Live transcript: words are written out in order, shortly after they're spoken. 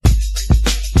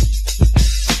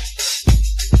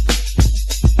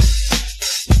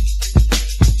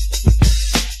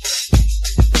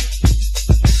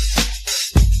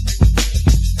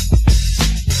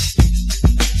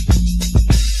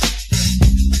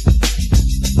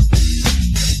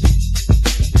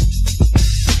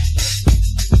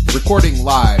recording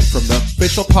live from the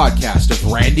official podcast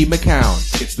of Randy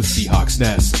McCown. It's the Seahawks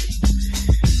Nest.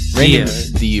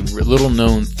 Randy, the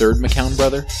little-known third McCown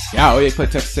brother. Yeah, he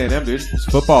played Texas A&M, dude. He's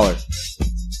a footballer.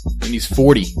 And he's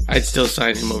 40. I'd still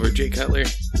sign him over Jay Cutler.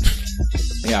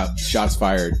 Yeah, shots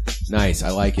fired. Nice,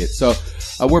 I like it. So,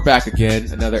 we're back again.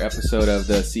 Another episode of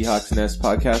the Seahawks Nest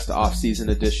podcast, off-season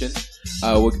edition.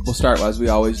 We'll start, as we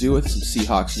always do, with some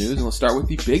Seahawks news, and we'll start with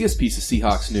the biggest piece of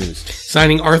Seahawks news.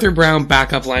 Signing Arthur Brown,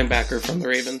 backup linebacker from the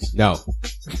Ravens. No.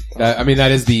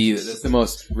 That's the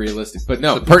most realistic, but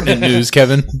no. The pertinent news,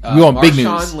 Kevin. We want big news.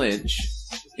 Marshawn Lynch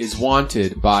is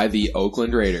wanted by the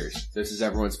Oakland Raiders. This is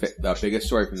everyone's biggest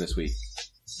story from this week.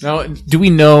 Now, do we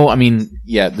know,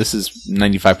 this is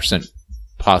 95%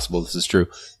 possible this is true.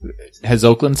 Has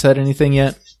Oakland said anything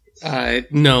yet?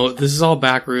 No, this is all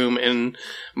backroom, and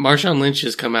Marshawn Lynch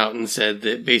has come out and said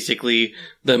that basically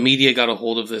the media got a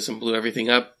hold of this and blew everything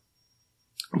up.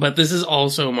 But this is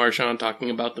also Marshawn talking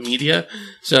about the media,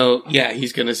 so yeah,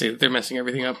 he's going to say that they're messing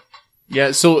everything up.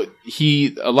 Yeah, so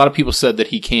a lot of people said that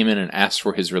he came in and asked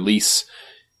for his release.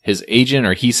 His agent,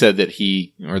 or the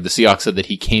Seahawks said that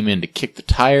he came in to kick the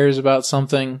tires about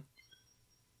something.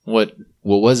 What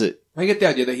was it? I get the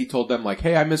idea that he told them, like,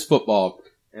 hey, I miss football.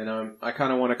 And I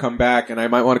kind of want to come back, and I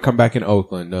might want to come back in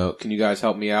Oakland. Can you guys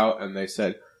help me out? And they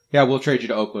said, yeah, we'll trade you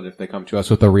to Oakland if they come to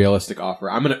us with a realistic offer.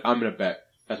 I'm gonna bet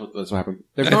that's what happened.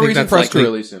 There's no reason for us to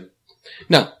release him.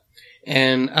 No,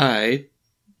 and it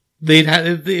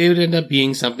would end up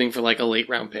being something for like a late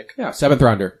round pick. Yeah, 7th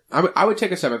rounder. I would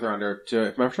take a 7th rounder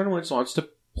if Marshawn Lynch wants to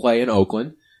play in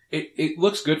Oakland. It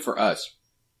looks good for us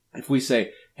if we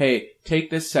say, hey, take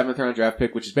this 7th round draft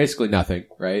pick, which is basically nothing,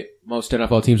 right? Most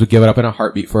NFL teams would give it up in a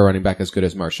heartbeat for a running back as good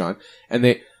as Marshawn. And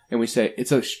we say,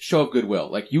 it's a show of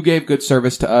goodwill. Like, you gave good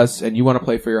service to us and you want to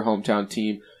play for your hometown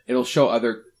team. It'll show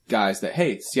other guys that,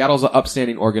 hey, Seattle's an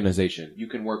upstanding organization. You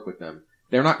can work with them.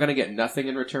 They're not going to get nothing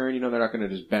in return. They're not going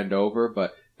to just bend over,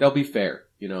 but they'll be fair.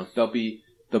 They'll be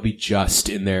just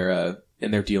in their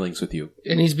dealings with you.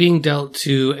 And he's being dealt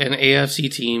to an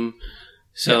AFC team.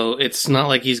 So it's not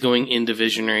like he's going in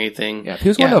division or anything. Yeah, if he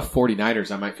was going to the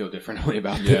 49ers, I might feel differently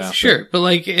about this. Yeah. Sure, but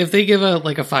like if they give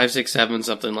a 5, 6, 7,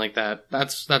 something like that,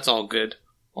 that's all good.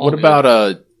 What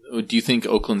about do you think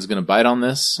Oakland's going to bite on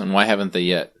this, and why haven't they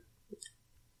yet?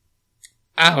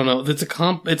 I don't know.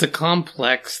 It's a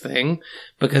complex thing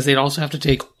because they'd also have to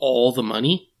take all the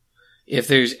money if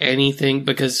there's anything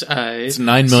because it's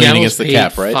 $9 million against the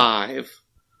cap, right? 5.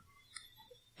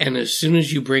 And as soon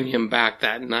as you bring him back,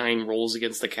 that 9 rolls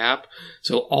against the cap.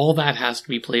 So all that has to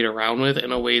be played around with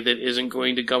in a way that isn't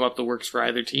going to gum up the works for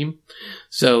either team.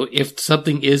 So if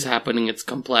something is happening, it's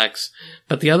complex.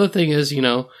 But the other thing is,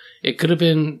 it could have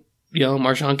been,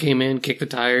 Marshawn came in, kicked the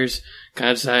tires,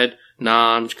 kind of decided,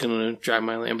 nah, I'm just going to drive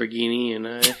my Lamborghini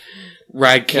and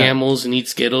ride camels and eat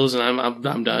Skittles and I'm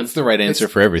done. That's the right answer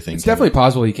for everything. It's definitely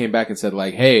possible he came back and said,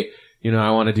 like, hey,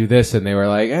 I want to do this, and they were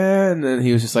like, and then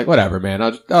he was just like, whatever, man,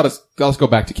 I'll just go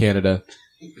back to Canada.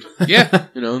 Yeah.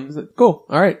 Cool.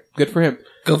 All right. Good for him.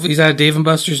 He's at Dave &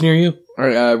 Buster's near you. All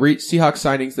right. Seahawks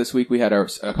signings this week. We had a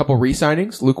couple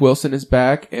re-signings. Luke Wilson is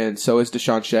back, and so is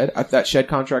Deshaun Shedd. That Shedd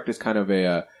contract is kind of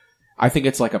I think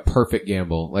it's like a perfect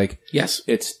gamble. Like, yes,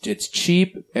 it's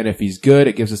cheap, and if he's good,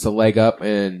 it gives us a leg up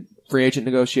in free agent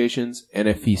negotiations, and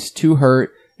if he's too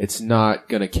hurt, it's not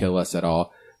going to kill us at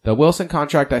all. The Wilson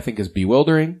contract, I think, is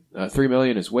bewildering. $3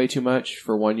 million is way too much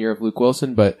for 1 year of Luke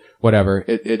Wilson, but whatever.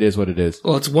 It is what it is.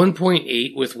 Well, it's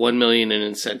 1.8 with $1 million in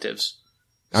incentives.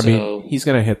 I mean, he's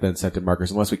going to hit the incentive markers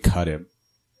unless we cut him.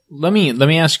 Let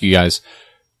me ask you guys.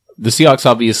 The Seahawks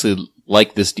obviously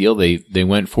like this deal. They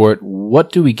went for it.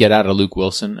 What do we get out of Luke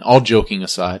Wilson? All joking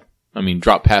aside.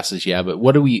 Drop passes, yeah, but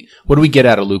what do we get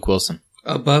out of Luke Wilson?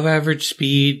 Above average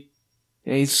speed.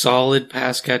 Yeah, he's solid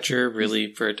pass catcher,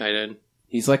 really, for a tight end.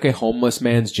 He's like a homeless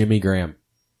man's Jimmy Graham.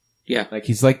 Yeah. Like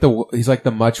he's like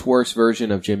the much worse version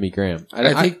of Jimmy Graham.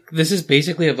 I think this is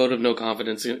basically a vote of no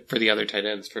confidence for the other tight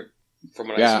ends from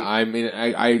what I see.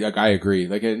 Yeah, I agree.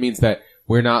 Like it means that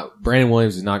Brandon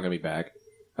Williams is not going to be back.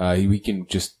 We can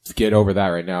just get over that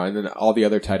right now. And then all the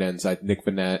other tight ends like Nick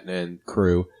Vannett and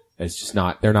crew, it's just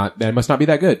they must not be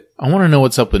that good. I want to know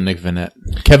what's up with Nick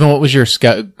Vannett. Kevin, what was your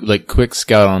quick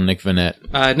scout on Nick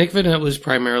Vannett? Nick Vannett was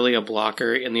primarily a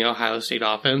blocker in the Ohio State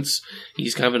offense.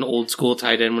 He's kind of an old school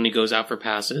tight end when he goes out for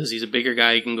passes. He's a bigger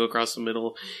guy. He can go across the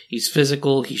middle. He's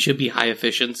physical. He should be high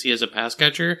efficiency as a pass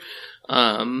catcher.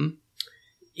 I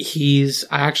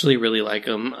actually really like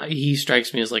him. He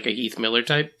strikes me as like a Heath Miller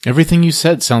type. Everything you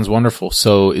said sounds wonderful.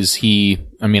 So is he,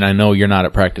 I know you're not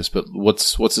at practice, but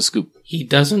what's the scoop? He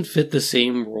doesn't fit the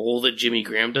same role that Jimmy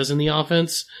Graham does in the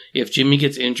offense. If Jimmy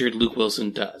gets injured, Luke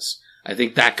Wilson does. I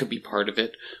think that could be part of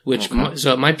it. Okay.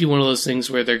 So it might be one of those things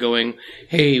where they're going,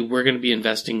 hey, we're going to be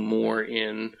investing more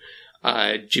in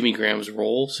Jimmy Graham's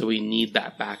role, so we need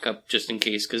that backup just in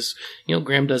case, because,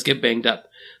 Graham does get banged up.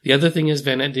 The other thing is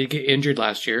Van Ness did get injured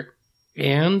last year,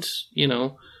 and,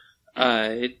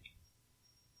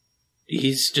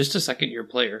 he's just a second-year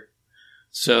player.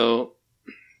 So,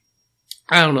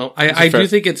 I don't know. I do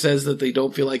think it says that they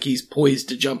don't feel like he's poised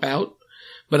to jump out,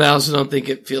 but I also don't think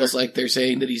it feels like they're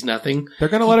saying that he's nothing. They're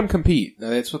going to let him compete.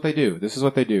 That's what they do. This is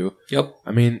what they do. Yep.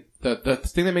 I mean, the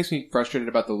thing that makes me frustrated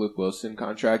about the Luke Wilson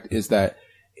contract is that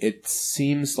it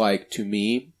seems like, to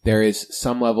me, there is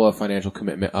some level of financial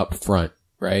commitment up front,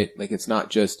 right? Like, it's not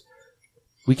just,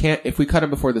 we can't, if we cut him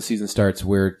before the season starts,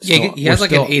 he has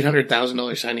like an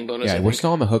 $800,000 signing bonus. Yeah, we're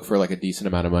still on the hook for like a decent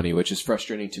amount of money, which is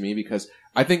frustrating to me because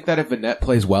I think that if Van Ness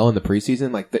plays well in the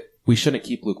preseason, we shouldn't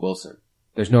keep Luke Wilson.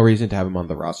 There's no reason to have him on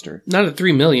the roster. Not at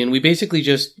 $3 million. We basically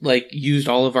just used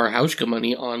all of our Hauschka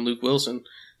money on Luke Wilson.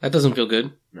 That doesn't feel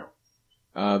good.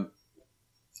 No.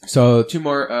 So two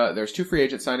more. There's two free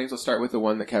agent signings. Let's start with the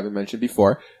one that Kevin mentioned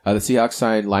before. The Seahawks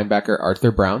signed linebacker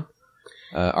Arthur Brown.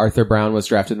 Arthur Brown was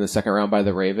drafted in the second round by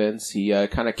the Ravens. He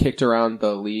kind of kicked around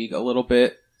the league a little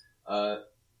bit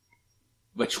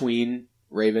between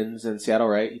Ravens and Seattle,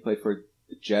 right? He played for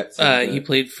the Jets. He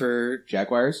played for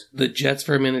Jaguars. The Jets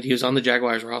for a minute. He was on the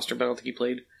Jaguars roster, but I don't think he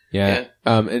played. Yeah.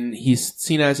 And he's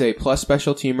seen as a plus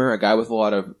special teamer, a guy with a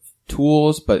lot of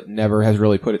tools, but never has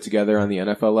really put it together on the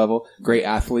NFL level. Great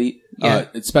athlete. Yeah.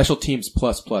 It's special teams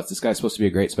plus. This guy's supposed to be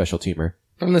a great special teamer.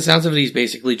 From the sounds of it, he's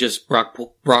basically just Brock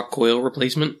Coyle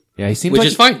replacement. Yeah, he seems which like,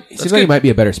 is fine. He seems like he might be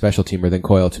a better special teamer than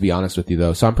Coyle, to be honest with you,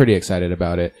 though. So I'm pretty excited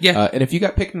about it. Yeah. And if you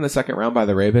got picked in the second round by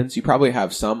the Ravens, you probably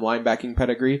have some linebacking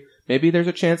pedigree. Maybe there's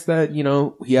a chance that,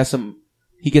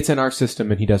 he gets in our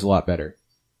system and he does a lot better.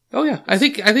 Oh yeah, I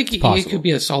think he could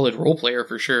be a solid role player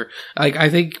for sure. I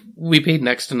think we paid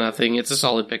next to nothing. It's a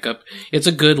solid pickup. It's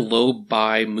a good low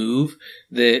buy move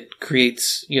that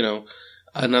creates,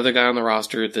 another guy on the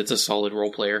roster that's a solid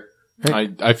role player.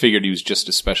 I figured he was just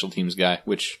a special teams guy,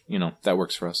 which, that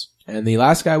works for us. And the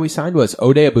last guy we signed was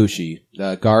Ode Abushi,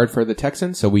 the guard for the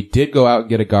Texans. So we did go out and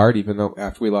get a guard, even though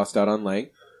after we lost out on Lang.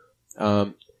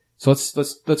 So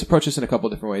let's approach this in a couple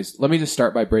of different ways. Let me just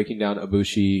start by breaking down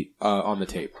Abushi on the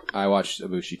tape. I watched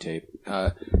Abushi tape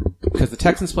because the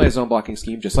Texans play a zone blocking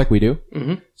scheme just like we do.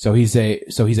 Mm-hmm. So he's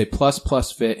a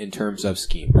plus fit in terms of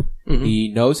scheme. Mm-hmm. He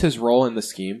knows his role in the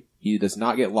scheme. He does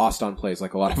not get lost on plays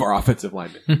like a lot of our offensive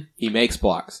linemen. He makes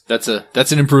blocks. That's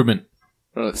an improvement.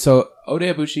 So Ode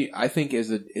Abushi, I think, is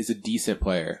a decent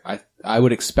player. I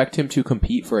would expect him to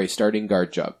compete for a starting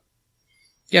guard job.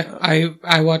 Yeah,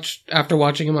 after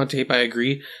watching him on tape, I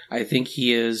agree. I think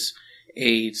he is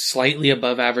a slightly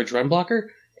above average run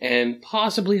blocker and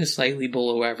possibly a slightly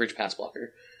below average pass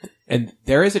blocker. And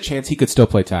there is a chance he could still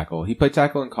play tackle. He played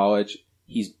tackle in college.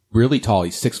 He's really tall.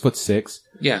 He's 6'6".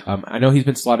 Yeah. I know he's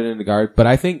been slotted into guard, but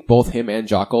I think both him and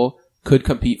Jockle could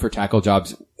compete for tackle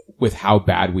jobs with how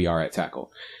bad we are at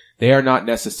tackle. They are not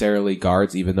necessarily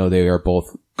guards, even though they are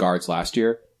both guards last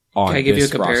year. Can I give you a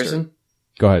comparison? Roster.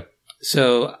 Go ahead.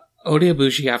 So, Ode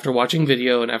Abushi, after watching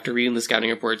video and after reading the scouting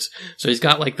reports, so he's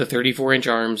got the 34-inch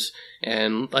arms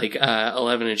and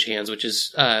 11-inch hands, which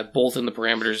is both in the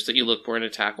parameters that you look for in a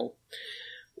tackle.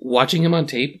 Watching him on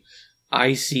tape,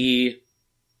 I see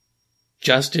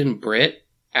Justin Britt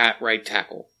at right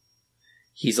tackle.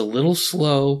 He's a little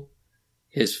slow.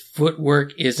 His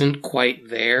footwork isn't quite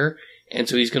there. And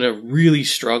so he's going to really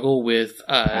struggle with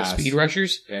speed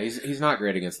rushers. Yeah, he's not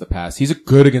great against the pass. He's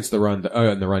good against the run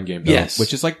in the run game, though, yes.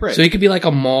 Which is like Britt. So he could be like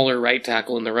a mauler right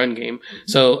tackle in the run game.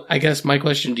 So I guess my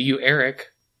question to you, Eric,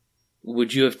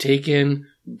 would you have taken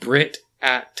Britt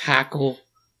at tackle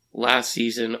last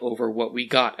season over what we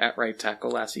got at right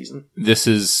tackle last season? This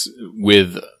is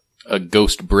with a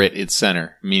ghost Britt at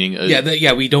center, meaning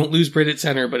we don't lose Britt at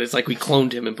center, but it's like we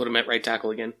cloned him and put him at right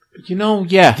tackle again.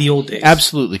 Yeah, the old days.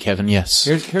 Absolutely, Kevin. Yes.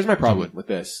 Here's my problem with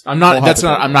this. I'm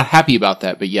not happy about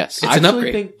that, but yes. It's an upgrade.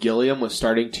 I think Gilliam was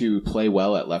starting to play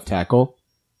well at left tackle,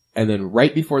 and then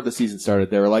right before the season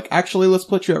started, they were like, "Actually, let's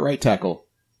put you at right tackle."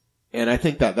 And I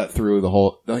think that threw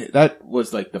that was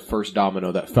the first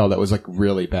domino that fell. That was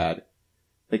really bad.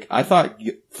 I thought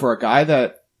for a guy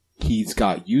that he's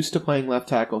got used to playing left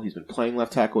tackle. He's been playing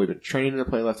left tackle. We've been training him to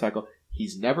play left tackle.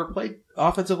 He's never played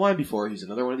offensive line before. He's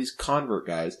another one of these convert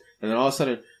guys. And then all of a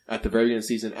sudden, at the very beginning of the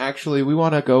season, actually, we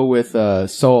want to go with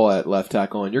Soul at left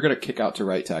tackle, and you're going to kick out to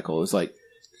right tackle.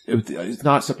 It's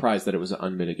not surprised that it was an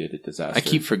unmitigated disaster. I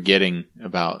keep forgetting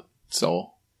about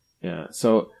Soul. Yeah.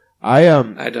 So I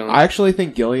don't. I actually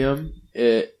think Gilliam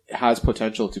has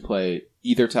potential to play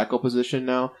either tackle position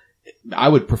now. I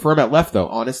would prefer him at left, though.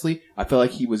 Honestly, I feel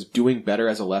like he was doing better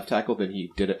as a left tackle than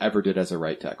he ever did as a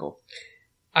right tackle.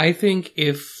 I think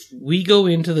if we go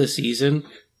into the season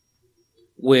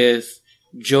with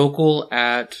Jokel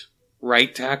at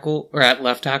right tackle or at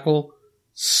left tackle,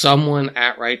 someone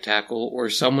at right tackle or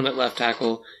someone at left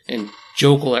tackle and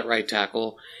Jokel at right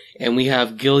tackle, and we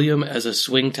have Gilliam as a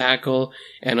swing tackle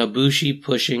and Ibushi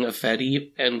pushing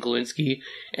Ifedi and Glowinski,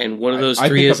 and one of those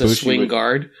three is a swing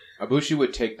guard. Ibushi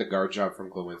would take the guard job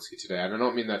from Glowinski today. I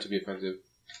don't mean that to be offensive.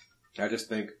 I just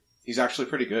think he's actually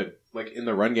pretty good. Like, in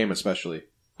the run game especially.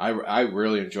 I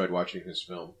really enjoyed watching his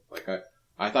film. Like,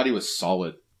 I thought he was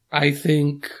solid. I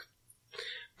think,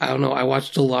 I don't know, I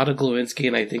watched a lot of Glowinski,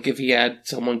 and I think if he had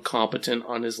someone competent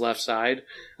on his left side,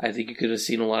 I think you could have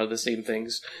seen a lot of the same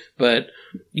things. But,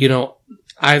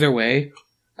 either way,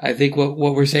 I think what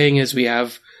we're saying is we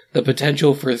have the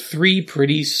potential for 3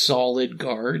 pretty solid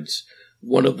guards,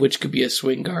 one of which could be a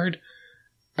swing guard.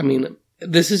 I mean,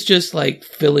 this is just like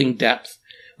filling depth.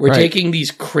 We're taking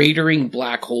these cratering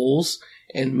black holes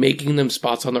and making them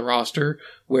spots on the roster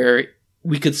where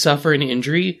we could suffer an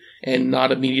injury and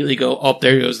not immediately go, oh,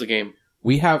 there goes the game.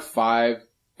 We have 5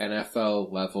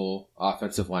 NFL-level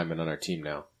offensive linemen on our team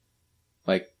now.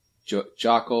 Like,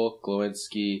 Jokel,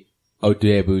 Glowinski,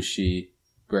 Odebushi,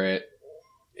 Britt,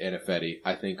 and Ifedi,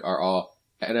 I think are all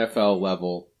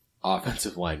NFL-level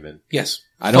offensive linemen. Yes,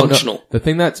 I don't functional. know. The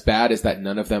thing that's bad is that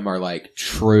none of them are, like,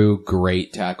 true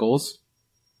great tackles.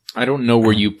 I don't know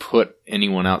where you put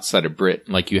anyone outside of Britt.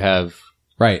 Like you have...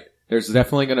 Right. There's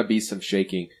definitely going to be some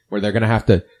shaking where they're going to have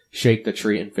to shake the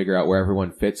tree and figure out where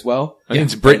everyone fits well. I think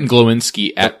it's Britt and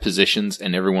Glowinski at positions,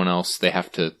 and everyone else, they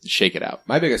have to shake it out.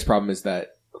 My biggest problem is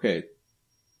that, okay,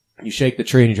 you shake the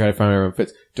tree and you try to find where everyone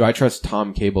fits. Do I trust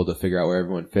Tom Cable to figure out where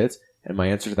everyone fits? And my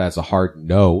answer to that is a hard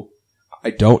no. I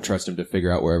don't trust him to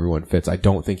figure out where everyone fits. I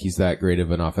don't think he's that great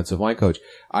of an offensive line coach.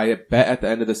 I bet at the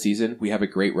end of the season, we have a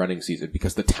great running season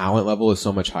because the talent level is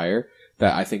so much higher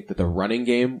that I think that the running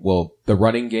game and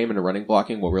the running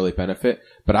blocking will really benefit.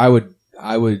 But I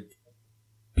would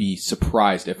be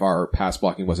surprised if our pass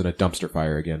blocking wasn't a dumpster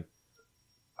fire again.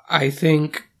 I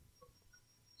think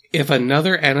if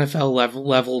another NFL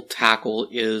level tackle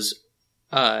is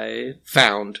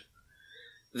found,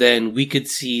 then we could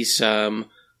see some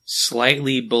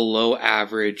slightly below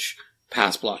average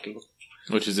pass blocking.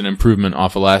 Which is an improvement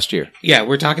off of last year. Yeah,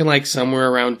 we're talking like somewhere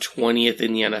around 20th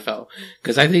in the NFL.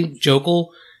 Because I think Jokel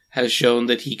has shown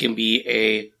that he can be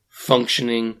a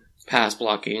functioning pass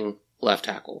blocking left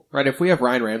tackle. Right, if we have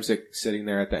Ryan Ramczyk sitting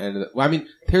there at the end of the... Well, I mean,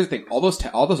 here's the thing. All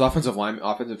those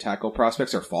offensive tackle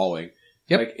prospects are falling.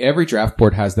 Yep. Like, every draft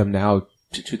board has them now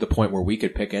to the point where we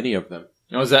could pick any of them.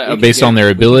 Now, is that based on their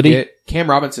ability? Cam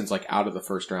Robinson's like out of the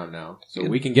first round now, so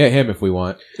we can get him if we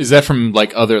want. Is that from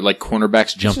like other like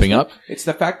cornerbacks jumping up? It's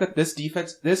the fact that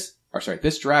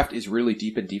this draft is really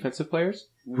deep in defensive players.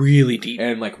 Really deep.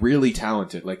 And like really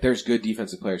talented. Like there's good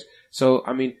defensive players. So,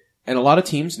 I mean, and a lot of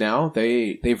teams now,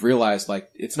 they've realized like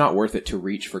it's not worth it to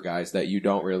reach for guys that you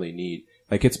don't really need.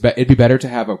 Like it'd be better to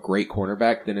have a great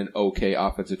cornerback than an okay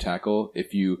offensive tackle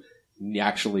if you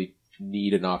actually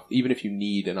even if you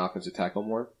need an offensive tackle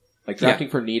more. Like drafting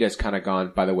for need has kind of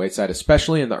gone by the wayside,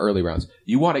 especially in the early rounds.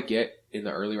 You want to get in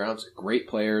the early rounds great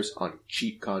players on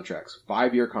cheap contracts,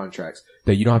 5-year contracts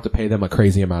that you don't have to pay them a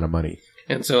crazy amount of money.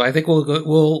 And so I think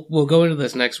we'll go into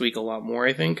this next week a lot more,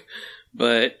 I think.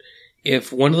 But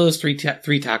if one of those three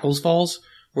tackles falls,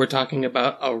 we're talking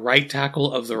about a right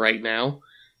tackle of the right now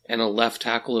and a left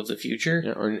tackle of the future.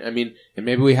 Yeah, and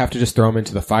maybe we have to just throw him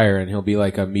into the fire and he'll be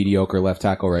like a mediocre left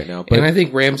tackle right now. But, and I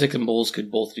think Ramczyk and Bowles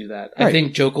could both do that. Right. I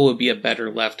think Jokel would be a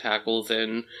better left tackle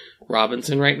than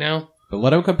Robinson right now. But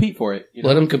let him compete for it.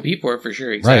 Let him compete for it for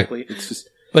sure, exactly. Right.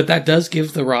 But that does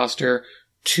give the roster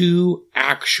 2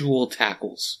 actual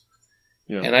tackles.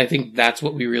 Yeah. And I think that's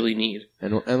what we really need.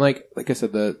 And like I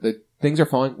said, the things are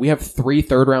falling. We have 3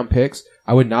 third-round picks.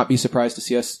 I would not be surprised to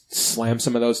see us slam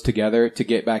some of those together to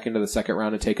get back into the second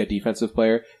round and take a defensive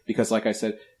player. Because like I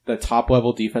said, the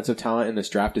top-level defensive talent in this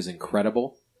draft is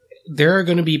incredible. There are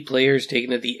going to be players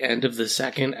taken at the end of the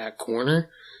second at corner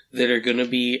that are going to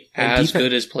be as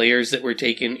good as players that were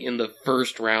taken in the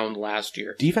first round last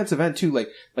year. Defensive end, too. Like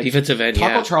defensive end,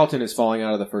 Taco Charlton is falling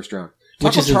out of the first round.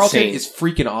 Which is Charlton insane. is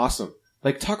freaking awesome.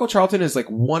 Like, Taco Charlton is like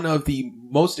one of the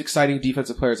most exciting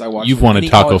defensive players I watched. You've wanted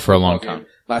Taco for a long time.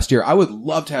 last year. I would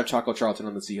love to have Chaco Charlton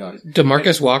on the Seahawks.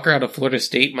 DeMarcus Walker out of Florida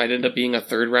State might end up being a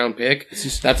 3rd-round pick.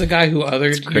 That's a guy who other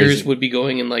years would be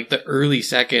going in like the early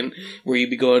 2nd, where you'd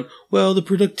be going, well, the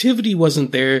productivity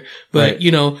wasn't there, but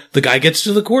Right. the guy gets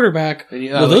to the quarterback. And,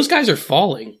 Those guys are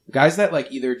falling. Guys that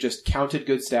like either just counted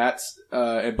good stats,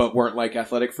 but weren't like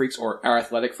athletic freaks, or are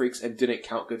athletic freaks and didn't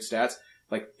count good stats.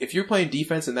 Like if you're playing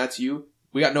defense and that's you,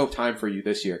 we got no time for you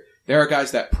this year. There are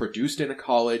guys that produced in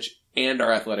college and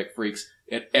are athletic freaks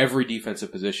at every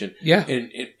defensive position. Yeah.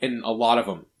 And a lot of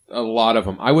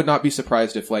them. I would not be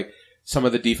surprised if like some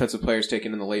of the defensive players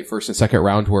taken in the late 1st and 2nd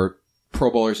round were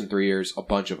Pro Bowlers in 3 years, a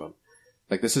bunch of them.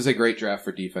 Like this is a great draft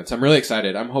for defense. I'm really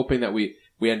excited. I'm hoping that we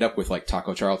end up with like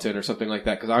Taco Charlton or something like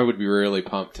that, because I would be really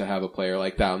pumped to have a player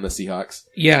like that on the Seahawks.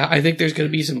 Yeah, I think there's going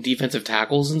to be some defensive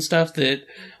tackles and stuff that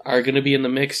are going to be in the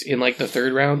mix in like the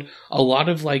 3rd round. A lot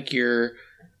of like your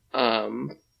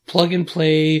plug and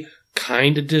play,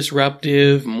 kind of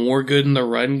disruptive, more good in the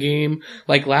run game.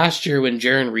 Like last year when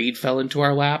Jaron Reed fell into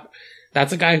our lap,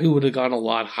 that's a guy who would have gone a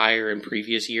lot higher in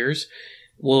previous years.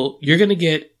 Well, you're going to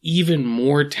get even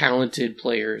more talented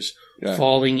players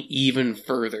falling even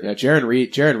further. Yeah,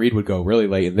 Jaron Reed would go really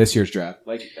late in this year's draft.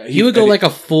 Like he would go like a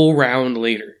full round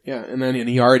later. Yeah, and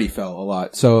he already fell a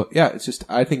lot. So yeah, it's just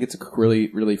I think it's a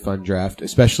really, really fun draft,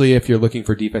 especially if you're looking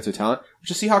for defensive talent, which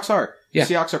the Seahawks are. Yeah.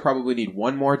 The Seahawks probably need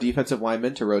one more defensive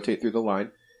lineman to rotate through the line,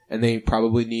 and they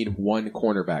probably need one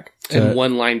cornerback and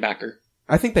one linebacker.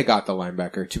 I think they got the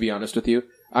linebacker, to be honest with you.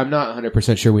 I'm not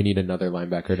 100% sure we need another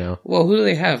linebacker now. Well, who do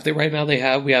they have?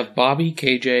 We have Bobby,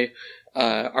 KJ,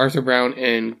 Arthur Brown,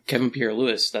 and Kevin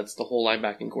Pierre-Louis. That's the whole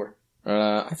linebacking core.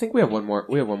 I think we have one more.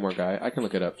 We have one more guy. I can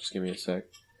look it up. Just give me a sec.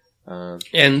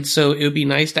 And so it would be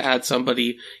nice to add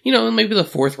somebody, in maybe the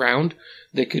 4th round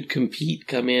that could compete,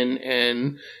 come in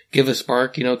and give a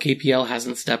spark. KPL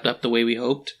hasn't stepped up the way we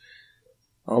hoped.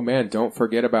 Oh man, don't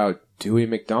forget about Dewey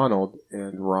McDonald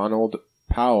and Ronald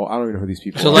Powell. I don't even know who these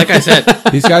people are. So like I said,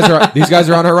 these guys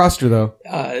are on our roster though.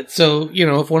 So,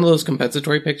 if one of those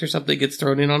compensatory picks or something gets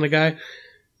thrown in on a guy.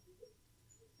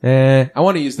 I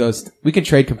want to use those. We can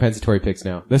trade compensatory picks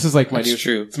now. This is like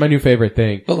true. It's my new favorite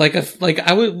thing. But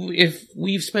if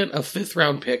we've spent a 5th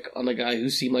round pick on a guy who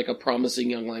seemed like a promising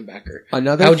young linebacker,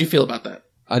 how would you feel about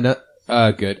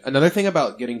that? Good. Another thing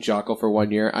about getting Jocko for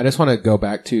 1 year, I just want to go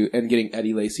back to and getting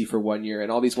Eddie Lacy for 1 year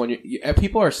and all these 1 year.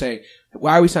 People are saying,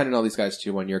 why are we signing all these guys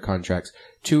to 1 year contracts?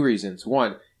 2 reasons.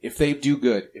 One, if they do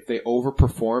good, if they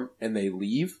overperform and they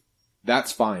leave,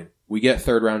 that's fine. We get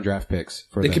 3rd round draft picks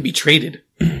for them. They could be traded.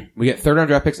 We get 3rd round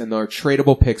draft picks and they're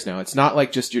tradable picks now. It's not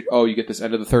like just, you get this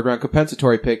end of the 3rd round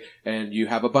compensatory pick and you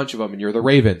have a bunch of them and you're the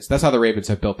Ravens. That's how the Ravens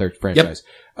have built their franchise.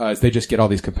 Yep. Is they just get all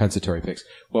these compensatory picks.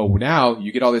 Well, now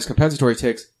you get all these compensatory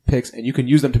picks and you can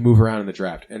use them to move around in the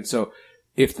draft. And so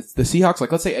if the Seahawks,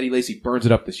 like let's say Eddie Lacy burns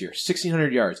it up this year,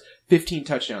 1,600 yards, 15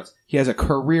 touchdowns. He has a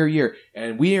career year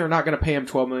and we are not going to pay him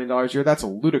 $12 million a year. That's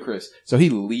ludicrous. So he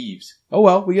leaves. Oh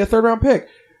well, we get a 3rd round pick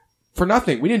for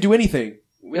nothing. We didn't do anything.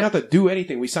 We didn't have to do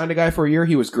anything. We signed a guy for a year.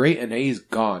 He was great, and now he's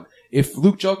gone. If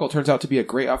Luke Joeckel turns out to be a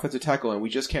great offensive tackle, and we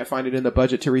just can't find it in the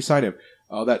budget to re-sign him,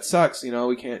 oh, that sucks.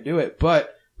 We can't do it.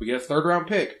 But we get a 3rd round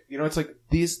pick. It's like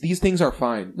these things are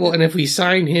fine. Well, and if we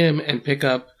sign him and pick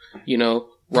up,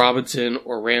 Robinson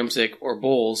or Ramczyk or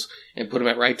Bowles and put him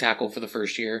at right tackle for the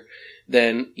 1st year,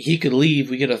 then he could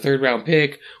leave. We get a 3rd round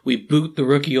pick. We boot the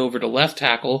rookie over to left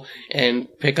tackle and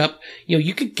pick up.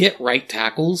 You could get right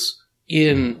tackles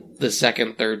in the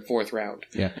 2nd, 3rd, 4th round.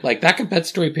 Yeah. Like that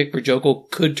compensatory pick for Joeckel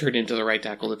could turn into the right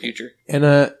tackle in the future. And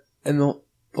the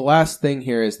last thing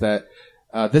here is that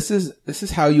this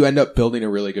is how you end up building a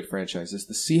really good franchise. Is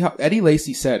the Seahawks. Eddie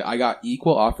Lacy said, I got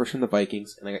equal offers from the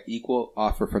Vikings and I got equal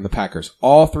offer from the Packers.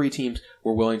 All 3 teams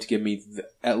were willing to give me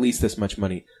at least this much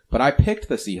money. But I picked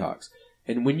the Seahawks.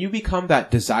 And when you become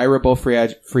that desirable free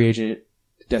agent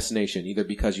destination, either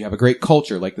because you have a great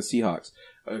culture like the Seahawks,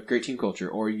 a great team culture,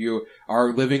 or you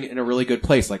are living in a really good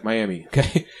place like Miami,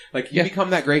 okay? Like you become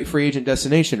that great free agent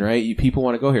destination, right? People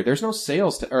want to go here. There's no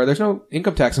there's no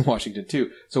income tax in Washington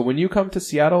too. So when you come to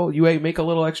Seattle, you make a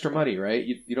little extra money, right?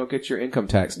 You don't get your income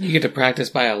tax. You get to practice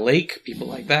by a lake, people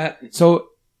like that. So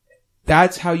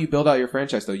that's how you build out your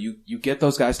franchise though. You get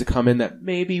those guys to come in that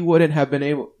maybe wouldn't have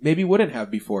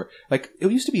before. Like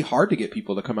it used to be hard to get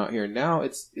people to come out here, and now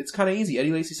it's kind of easy.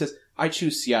 Eddie Lacy says, I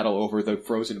choose Seattle over the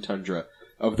frozen tundra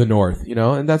of the North,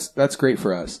 and that's great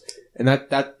for us. And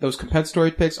that those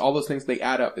compensatory picks, all those things, they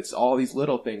add up. It's all these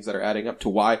little things that are adding up to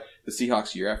why the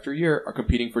Seahawks year after year are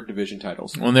competing for division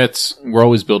titles. Well, we're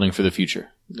always building for the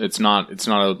future. It's not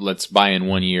a let's buy in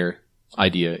 1 year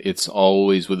idea. It's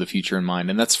always with the future in mind.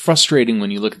 And that's frustrating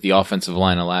when you look at the offensive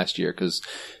line of last year, because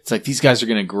it's like these guys are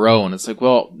going to grow, and it's like,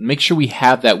 well, make sure we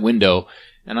have that window.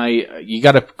 And you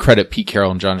got to credit Pete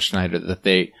Carroll and John Schneider that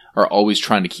they are always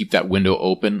trying to keep that window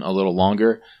open a little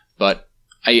longer. But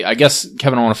I guess,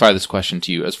 Kevin, I want to fire this question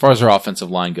to you. As far as our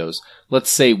offensive line goes, let's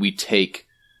say we take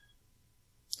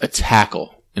a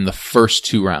tackle in the first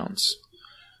 2 rounds.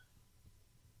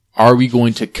 Are we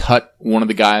going to cut one of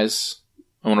the guys,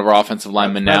 one of our offensive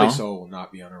linemen now? Bradley Soul will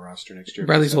not be on our roster next year.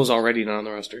 Bradley Soul's already not on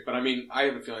the roster. But I mean, I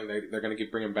have a feeling they're going to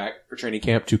bring him back for training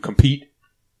camp to compete.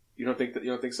 You don't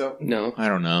think so? No. I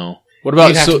don't know. What about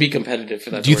You'd have to be competitive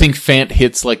for that. Do you think Fant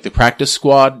hits like the practice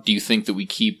squad? Do you think that we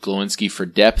keep Glowinski for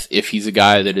depth if he's a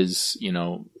guy that is,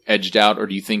 edged out? Or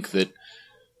do you think that,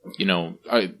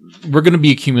 we're going to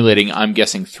be accumulating, I'm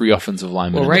guessing, 3 offensive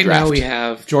linemen in the right draft? now we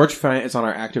have... George Fant is on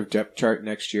our active depth chart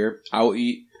next year. I will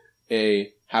eat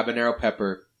a habanero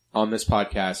pepper on this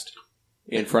podcast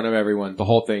in front of everyone. The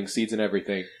whole thing, seeds and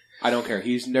everything. I don't care.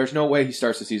 There's no way he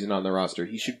starts the season on the roster.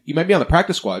 He might be on the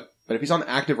practice squad, but if he's on the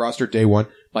active roster day 1,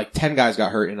 like 10 guys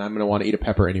got hurt, and I'm going to want to eat a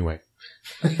pepper anyway.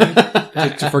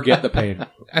 to forget the pain.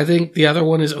 I think the other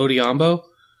one is Odiombo.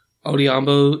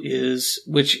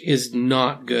 Which is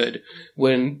not good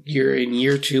when you're in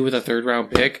year 2 with a 3rd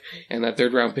round pick, and that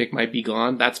 3rd round pick might be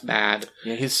gone. That's bad.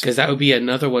 Yeah, because that would be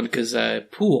another one. Because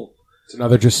Poole, it's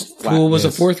another just Poole was a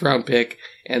 4th round pick,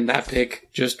 and that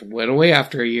pick just went away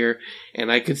after a year.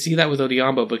 And I could see that with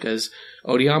Odiombo, because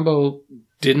Odiombo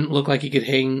didn't look like he could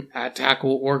hang at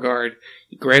tackle or guard.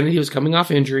 Granted, he was coming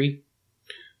off injury,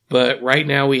 but right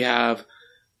now we have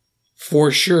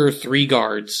for sure 3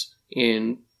 guards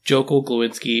in Joko,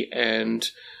 Glowinski, and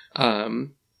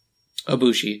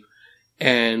Ibushi.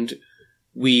 And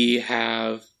we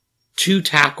have 2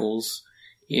 tackles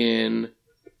in...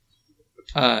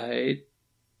 we have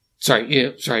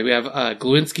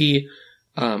Glowinski,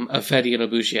 Afedi,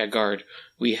 and Ibushi at guard.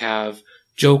 We have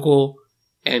Joko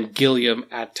and Gilliam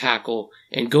at tackle.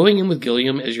 And going in with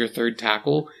Gilliam as your 3rd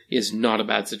tackle is not a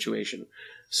bad situation.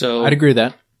 So I'd agree with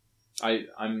that.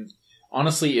 I'm...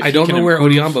 Honestly, if I don't know where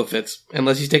Odiombo fits,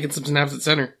 unless he's taking some snaps at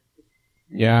center.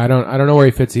 Yeah, I don't know where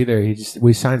he fits either.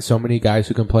 We signed so many guys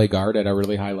who can play guard at a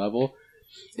really high level.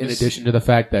 In addition to the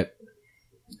fact that,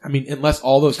 I mean, unless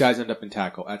all those guys end up at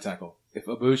tackle, if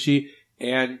Ibushi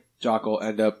and Jocko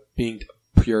end up being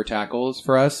pure tackles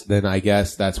for us, then I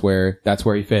guess that's where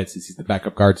he fits. He's the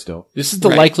backup guard still. This is the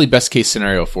likely best case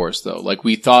scenario for us, though. Like,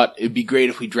 we thought it'd be great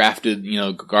if we drafted,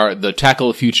 the tackle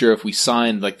of the future, if we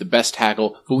signed like the best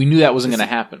tackle, but we knew that wasn't going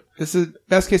to happen. This is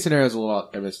best case scenario is a little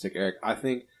optimistic, Eric. I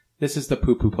think this is the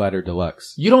poo-poo platter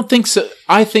deluxe. You don't think so?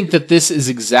 I think that this is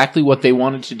exactly what they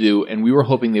wanted to do, and we were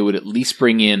hoping they would at least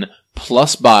bring in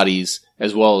plus bodies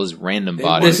as well as random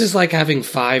bodies. This is like having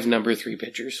 5 number 3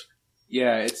 pitchers.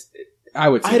 Yeah,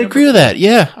 I'd agree with that.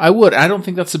 Yeah, I would. I don't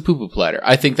think that's the poo-poo platter.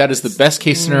 I think that is the best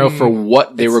case scenario for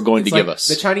what they were going to give us.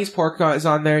 The Chinese pork is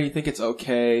on there. You think it's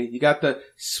okay. You got the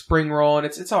spring roll, and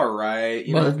it's all right.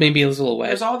 Maybe it was a little wet.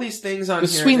 There's all these things on the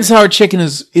here. The sweet and sour chicken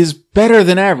is better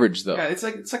than average, though. Yeah, it's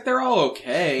like they're all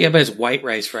okay. Yeah, but it's white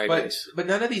rice, fried rice. But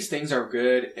none of these things are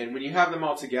good. And when you have them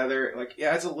all together,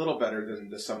 it's a little better than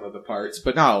the sum of the parts,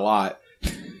 but not a lot.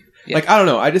 Yeah. I don't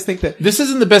know. I just think that this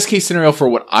isn't the best case scenario for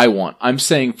what I want. I'm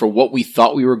saying for what we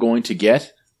thought we were going to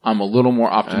get, I'm a little more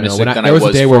optimistic than I was 4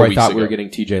 weeks ago. There was a day where I thought we were getting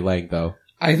TJ Lang, though.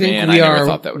 I think we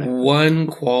are one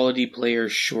quality player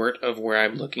short of where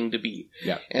I'm looking to be.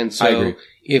 Yeah, and so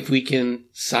if we can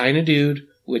sign a dude,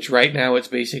 which right now it's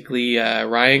basically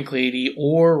Ryan Clady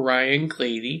or Ryan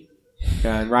Clady.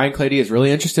 Yeah, and Ryan Clady is really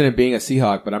interested in being a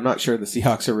Seahawk, but I'm not sure the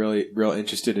Seahawks are really real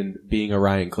interested in being a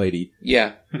Ryan Clady.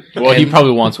 Yeah. Well, he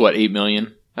probably wants, $8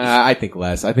 million? I think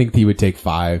less. I think he would take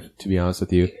 5, to be honest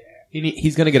with you.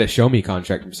 He's going to get a show me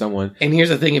contract from someone. And here's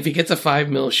the thing. If he gets a $5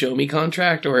 million show me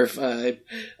contract, or if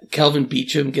Kelvin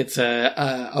Beachum gets a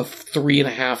 $3.5,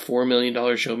 $4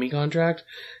 million show me contract,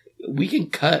 we can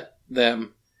cut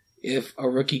them if a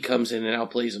rookie comes in and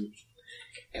outplays him.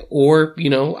 Or,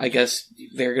 I guess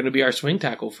they're going to be our swing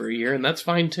tackle for a year, and that's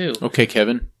fine too. Okay,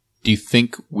 Kevin. Do you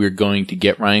think we're going to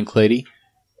get Ryan Clady?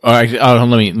 All right,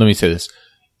 let me say this.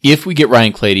 If we get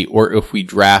Ryan Clady, or if we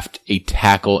draft a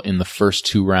tackle in the first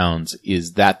 2 rounds,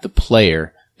 is that the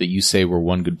player that you say we're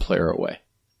one good player away?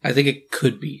 I think it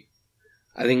could be.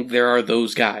 I think there are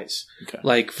those guys. Okay.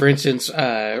 Like, for instance,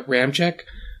 Ramczyk,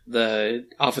 the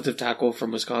offensive tackle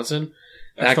from Wisconsin.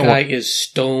 That guy is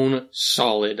stone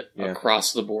solid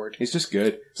across the board. He's just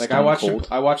good. I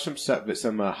watched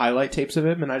some highlight tapes of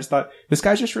him, and I just thought, this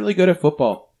guy's just really good at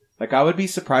football. I would be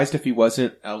surprised if he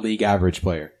wasn't a league average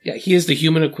player. Yeah, he is the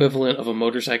human equivalent of a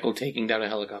motorcycle taking down a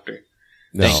helicopter.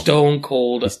 No, Stone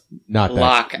cold. He's not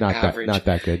lock that, not average. That, not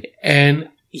that good. And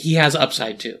he has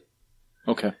upside too.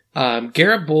 Okay.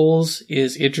 Garrett Bowles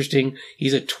is interesting.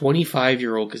 He's a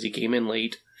 25-year-old because he came in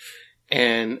late.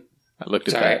 And I looked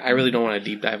at sorry, that. I really don't want to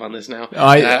deep dive on this now.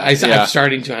 Yeah. I'm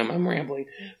starting to. I'm rambling.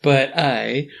 But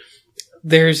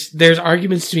there's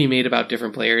arguments to be made about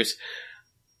different players.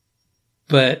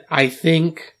 But I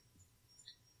think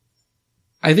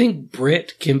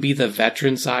Britt can be the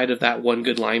veteran side of that one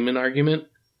good lineman argument.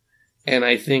 And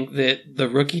I think that the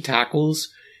rookie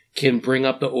tackles can bring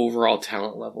up the overall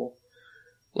talent level.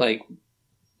 Like,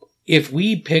 if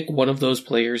we pick one of those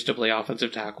players to play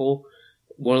offensive tackle,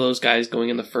 one of those guys going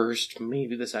in the first,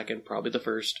 maybe the second, probably the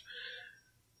first,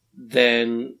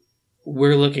 then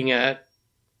we're looking at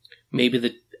maybe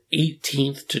the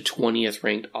 18th to 20th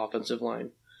ranked offensive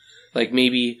line. Like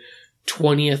maybe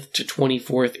 20th to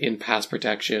 24th in pass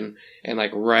protection and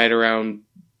like right around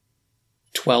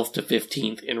 12th to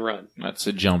 15th in run. That's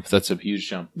a jump. That's a huge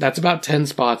jump. That's about 10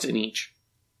 spots in each.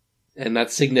 And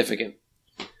that's significant.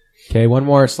 Okay, one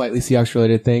more slightly Seahawks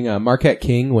related thing. Marquette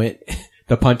King went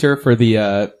the punter for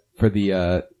the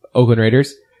Oakland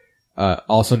Raiders,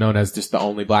 also known as just the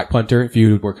only black punter. If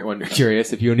you were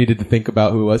curious, if you needed to think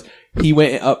about who it was, he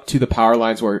went up to the power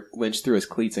lines where Lynch threw his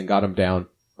cleats and got him down.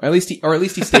 Or at least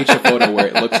he staged a photo where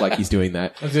it looks like he's doing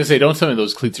that. I was gonna say, don't tell me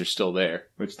those cleats are still there.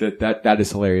 Which that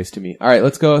is hilarious to me. All right,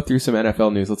 let's go through some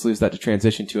NFL news. Let's use that to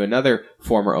transition to another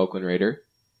former Oakland Raider.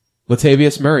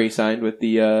 Latavius Murray signed with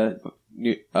the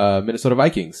Minnesota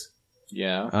Vikings.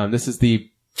 Yeah. This is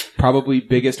the probably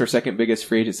biggest or second biggest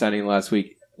free agent signing last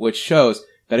week, which shows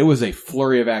that it was a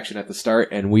flurry of action at the start,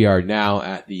 and we are now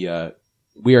at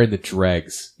we are in the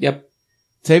dregs. Yep.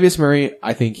 Latavius Murray,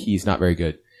 I think he's not very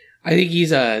good. I think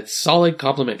he's a solid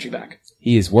complimentary back.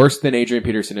 He is worse than Adrian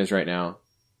Peterson is right now.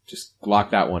 Just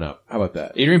lock that one up. How about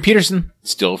that? Adrian Peterson,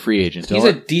 still a free agent. He's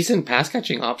a decent pass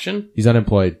catching option. He's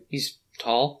unemployed. He's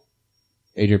tall.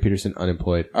 Adrian Peterson,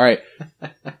 unemployed. All right.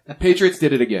 Patriots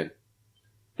did it again.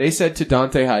 They said to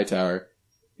Dante Hightower,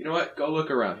 you know what? Go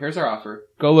look around. Here's our offer.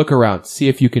 Go look around. See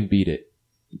if you can beat it.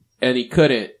 And he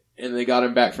couldn't. And they got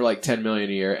him back for like $10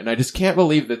 million a year. And I just can't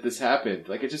believe that this happened.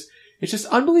 Like it's just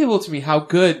unbelievable to me how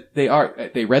good they are.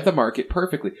 They read the market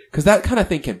perfectly. Cause that kind of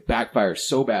thing can backfire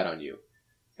so bad on you.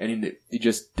 And they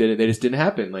just didn't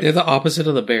happen. Like they're the opposite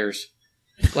of the Bears.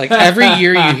 Like every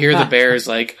year you hear the Bears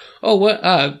like, oh,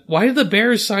 why did the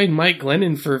Bears sign Mike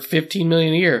Glennon for $15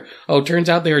 million a year? Oh, turns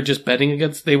out they were just bidding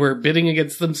against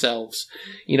themselves.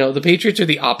 You know, the Patriots are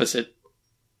the opposite.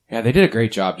 Yeah, they did a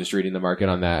great job just reading the market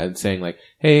on that and saying like,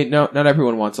 hey, no, not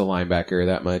everyone wants a linebacker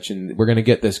that much, and we're going to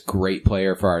get this great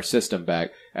player for our system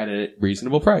back at a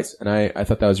reasonable price. And I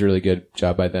thought that was a really good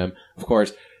job by them, of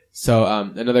course. So,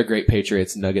 another great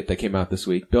Patriots nugget that came out this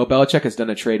week. Bill Belichick has done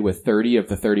a trade with 30 of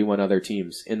the 31 other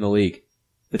teams in the league.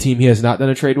 The team he has not done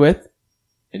a trade with?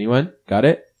 Anyone? Got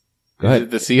it? Go ahead. Is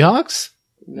it the Seahawks?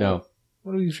 No.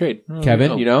 What do we trade?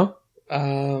 Kevin, you know?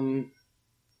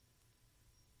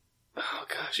 Oh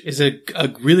gosh, is it a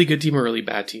really good team or a really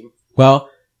bad team? Well,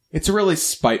 it's a really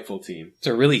spiteful team. It's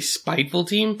a really spiteful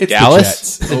team? It's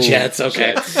Dallas? The Jets,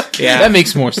 okay. Yeah. That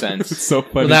makes more sense. It's so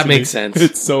funny. Well, that to makes me. sense.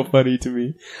 It's so funny to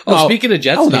me. Oh, speaking of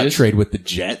Jets I'll not news, trade with the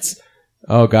Jets.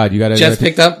 Oh God, you got to. Jets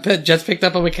picked up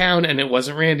a McCown, and it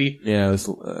wasn't Randy. Yeah, it was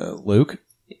Luke.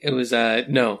 It was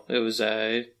no, it was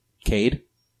Cade.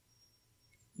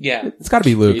 yeah. It's got to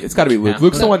be Luke. It's got to be Luke.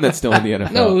 Luke's the one that's still in the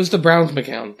NFL. No, it was the Browns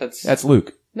McCown. That's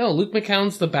Luke. No, Luke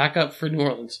McCown's the backup for New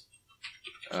Orleans.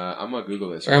 I'm gonna Google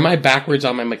this. Or am I backwards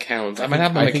on my McCowns? I might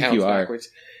have my I think McCowns you are. backwards.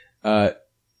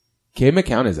 Cade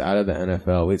McCown is out of the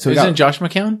NFL. Wait, so we Isn't got it Josh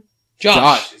McCown?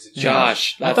 Josh. Is it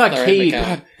Josh. I thought That's Cade- McCown.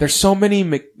 God, there's so many.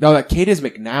 No, that Cade is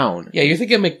McNown. Yeah, you're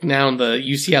thinking McNown, the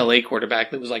UCLA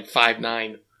quarterback that was like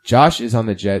 5'9". Josh is on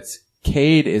the Jets.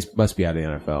 Cade must be out of the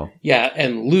NFL. Yeah,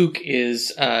 and Luke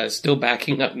is still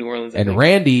backing up New Orleans. I And think.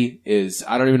 Randy is,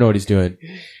 I don't even know what he's doing.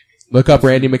 Look up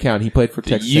Randy McCown. He played for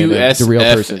The Texas A&M. He's a real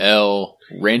person. USFL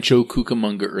Rancho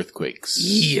Cucamonga Earthquakes.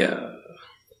 Yeah.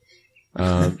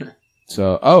 Yeah,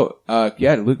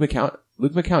 Luke McCown.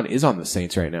 Luke McCown is on the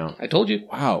Saints right now. I told you.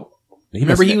 Wow.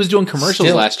 Remember, he was doing commercials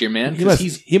Still- last year, man. He must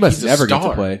he's a never get to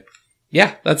star. play.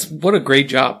 Yeah, what a great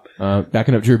job.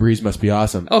 Backing up Drew Brees must be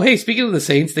awesome. Oh, hey, speaking of the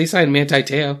Saints, they signed Manti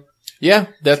Te'o. Yeah,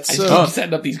 I that's. just keep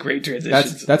setting up these great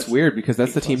transitions. That's weird because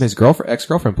that's the team his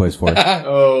ex-girlfriend plays for.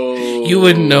 Oh, You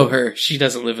wouldn't know her. She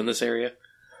doesn't live in this area.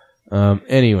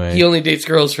 Anyway. He only dates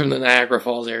girls from the Niagara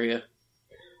Falls area.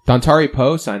 Dontari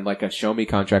Poe signed like a show me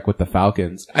contract with the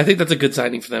Falcons. I think that's a good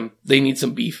signing for them. They need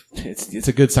some beef. It's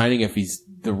a good signing if he's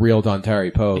the real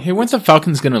Dontari Poe. Hey, weren't the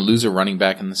Falcons going to lose a running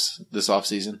back in this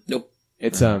offseason? Nope.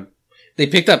 It's They They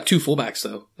picked up 2 fullbacks,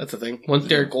 though. That's the thing. One's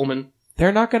Derek Coleman.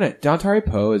 They're not gonna. Dontari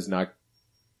Poe is not.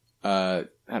 I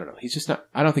don't know. He's just not.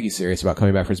 I don't think he's serious about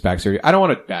coming back for his back surgery. I don't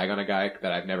want to bag on a guy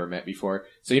that I've never met before.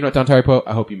 So you know what, Dontari Poe,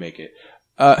 I hope you make it.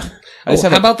 How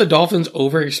about the Dolphins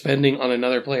overspending on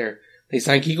another player? They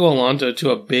signed Kiko Alonso to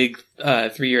a big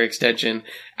 3-year extension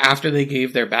after they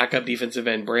gave their backup defensive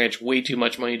end Branch way too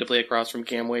much money to play across from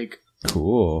Cam Wake.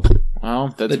 Cool.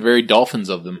 Well, that's very Dolphins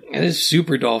of them. It is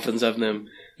super Dolphins of them.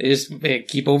 They just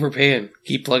keep overpaying,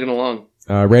 keep plugging along.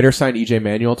 Raiders signed EJ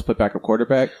Manuel to put backup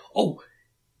quarterback. Oh,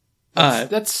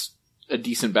 that's a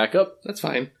decent backup. That's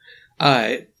fine.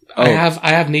 I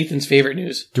have Nathan's favorite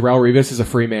news. Darrelle Revis is a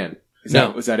free man. Is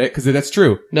that it? Because that's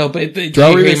true. No, but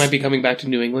Darrelle Revis Revis might be coming back to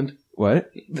New England. What?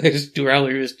 There's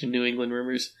Darrelle Revis to New England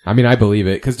rumors. I mean, I believe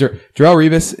it because Darrelle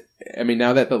Revis. I mean,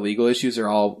 now that the legal issues are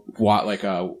all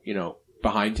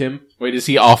behind him. Wait, is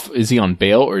he off? Is he on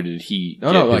bail or did he?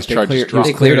 No, his charges dropped?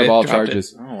 He's cleared of all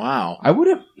charges. Oh wow!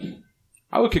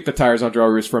 I would kick the tires on Darrelle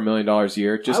Revis for $1 million a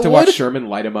year just to watch Sherman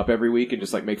light him up every week and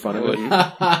just like make fun of him.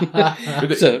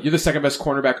 You're the second best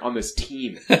cornerback on this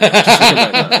team.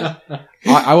 I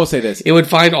will say this: it would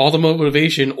find all the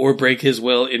motivation or break his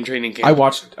will in training camp. I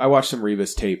watched some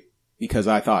Revis tape because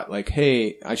I thought like,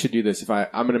 hey, I should do this if I'm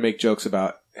going to make jokes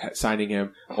about signing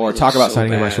him or talk about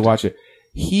signing him. I should watch it.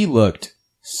 He looked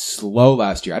slow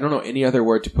last year. I don't know any other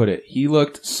word to put it. He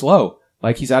looked slow,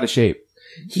 like he's out of shape.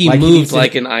 He moved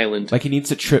like an island. Like he needs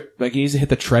to hit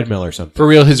the treadmill or something. For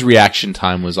real, his reaction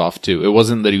time was off too. It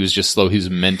wasn't that he was just slow. He was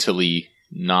mentally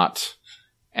not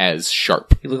as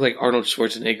sharp. He looked like Arnold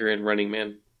Schwarzenegger in Running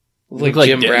Man. He looked like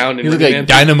Jim Brown in Running Man. He looked like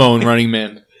Dynamo in Running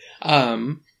Man.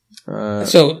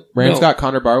 So Rams got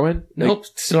Connor Barwin? Nope,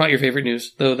 still not your favorite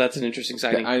news, though that's an interesting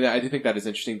signing. I do think that is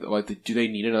interesting. Like, do they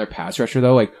need another pass rusher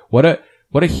though? Like, what a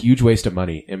huge waste of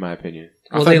money, in my opinion.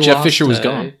 I thought Jeff Fisher was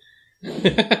gone.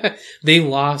 They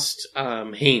lost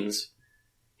Haynes.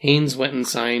 Haynes went and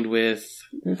signed with.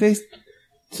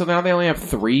 So now they only have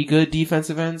 3 good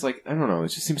defensive ends. Like, I don't know. It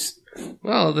just seems.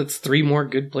 Well, that's 3 more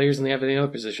good players than they have in the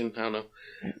other position. I don't know.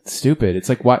 It's stupid. It's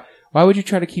like why would you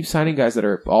try to keep signing guys that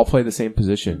are all play the same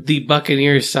position? The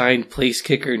Buccaneers signed place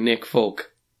kicker Nick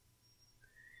Folk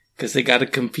because they got to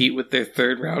compete with their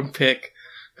 3rd round pick,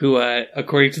 who,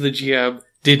 according to the GM,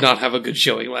 did not have a good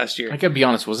showing last year. I gotta be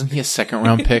honest, wasn't he a 2nd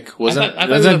round pick? Wasn't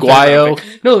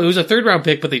Guayo? No, it was a 3rd round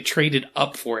pick, but they traded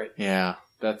up for it. Yeah,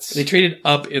 they traded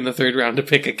up in the 3rd round to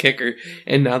pick a kicker,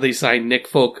 and now they signed Nick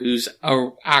Folk, who's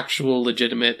an actual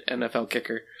legitimate NFL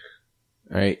kicker.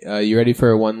 All right, you ready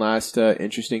for one last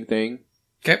interesting thing?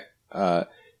 Okay.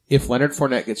 If Leonard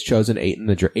Fournette gets chosen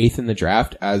 8th in the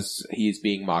draft, as he's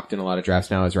being mocked in a lot of drafts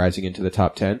now, as rising into the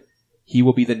top 10, he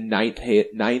will be the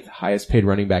 9th highest paid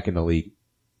running back in the league.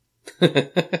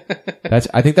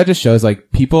 I think that just shows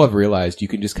like people have realized you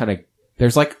can just kind of.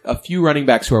 There's like a few running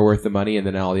backs who are worth the money, and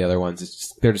then all the other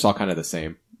ones, they're just all kind of the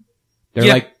same.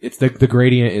 They're like it's the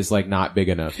gradient is like not big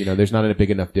enough. You know, there's not a big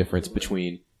enough difference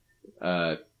between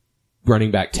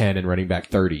running back 10 and running back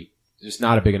 30. There's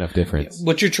not a big enough difference.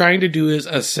 What you're trying to do is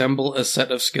assemble a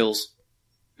set of skills.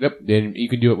 Yep, and you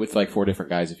can do it with like 4 different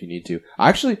guys if you need to.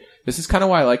 Actually, this is kind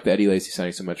of why I like the Eddie Lacy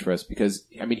signing so much for us because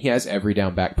I mean he has every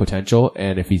down back potential,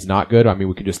 and if he's not good, I mean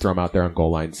we can just throw him out there on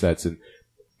goal line sets and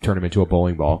turn him into a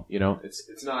bowling ball. You know,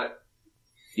 it's not.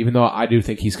 Even though I do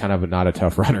think he's kind of not a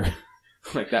tough runner,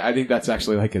 like that, I think that's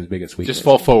actually like his biggest weakness. Just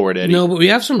fall forward, Eddie. No, but we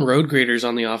have some road graders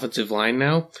on the offensive line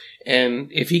now,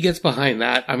 and if he gets behind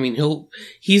that, I mean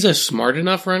he's a smart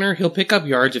enough runner. He'll pick up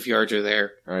yards if yards are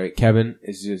there. All right, Kevin,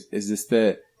 is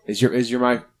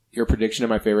your prediction of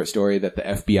my favorite story that the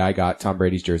FBI got Tom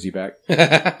Brady's jersey back?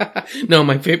 No,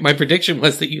 my prediction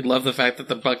was that you'd love the fact that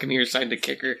the Buccaneers signed a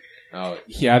kicker. Oh,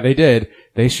 yeah, they did.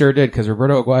 They sure did, because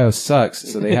Roberto Aguayo sucks,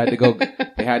 so they had to go,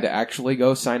 they had to actually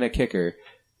go sign a kicker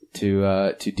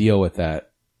to deal with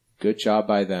that. Good job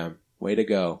by them. Way to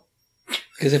go.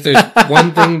 Because if there's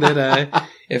one thing that,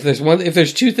 if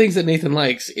there's 2 things that Nathan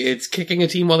likes, it's kicking a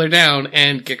team while they're down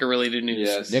and kicker related news.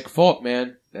 Yes. Nick Folk,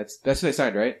 man. That's who they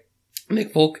signed, right?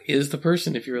 Nick Folk is the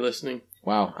person, if you were listening.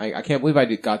 Wow. I can't believe I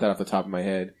got that off the top of my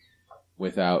head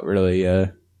without really,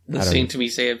 listening to me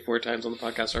say it 4 times on the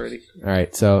podcast already. All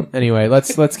right. So anyway,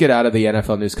 let's get out of the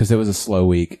NFL news because it was a slow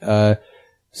week.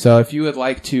 So if you would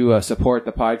like to support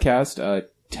the podcast,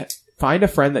 find a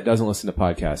friend that doesn't listen to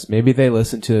podcasts. Maybe they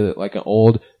listen to like an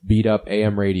old beat up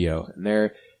AM radio and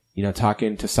they're,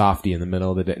 talking to Softy in the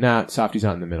middle of the day. Nah, Softy's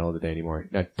not in the middle of the day anymore.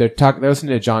 No, they're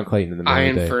listening to John Clayton in the middle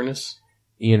of the day.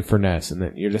 Ian Furness. And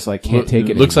then you're just like, can't take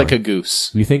it Looks anymore. like a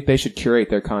goose. You think they should curate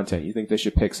their content. You think they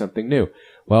should pick something new.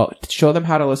 Well, show them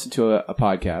how to listen to a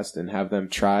podcast and have them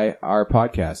try our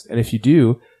podcast. And if you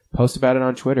do, post about it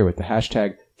on Twitter with the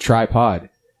hashtag #TryPod.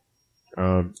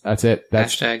 That's it.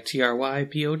 That's Hashtag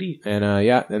TRYPOD. And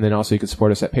and then also you can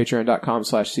support us at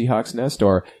patreon.com/SeahawksNest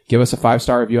or give us a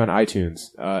 5-star review on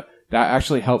iTunes. That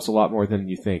actually helps a lot more than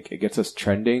you think. It gets us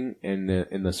trending in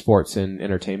the sports and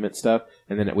entertainment stuff,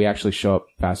 and then we actually show up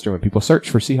faster when people search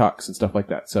for Seahawks and stuff like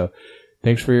that. So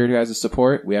thanks for your guys'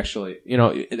 support. We actually,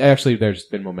 there's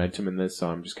been momentum in this, so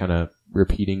I'm just kind of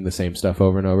repeating the same stuff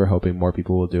over and over, hoping more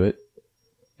people will do it.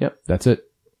 Yep, that's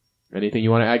it. Anything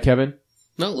you want to add, Kevin?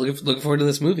 No, looking forward to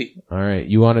this movie. All right,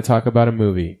 you want to talk about a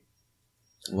movie?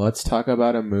 Let's talk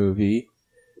about a movie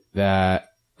that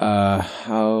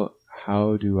how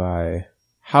do I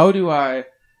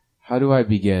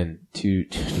begin to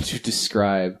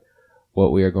describe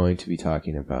what we are going to be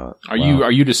talking about? Are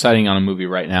you deciding on a movie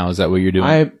right now? Is that what you're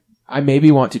doing? I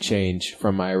maybe want to change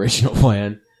from my original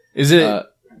plan. Is it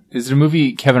a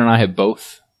movie Kevin and I have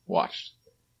both watched?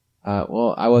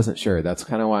 Well, I wasn't sure. That's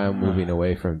kind of why I'm moving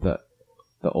away from the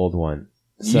old one.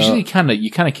 So, Usually,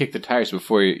 you kind of kick the tires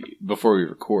before we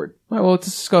record. All right, well, let's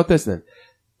just go with this then.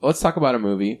 Let's talk about a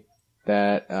movie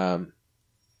that a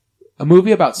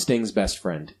movie about Sting's best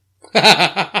friend.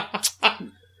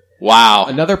 Wow,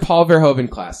 another Paul Verhoeven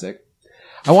classic.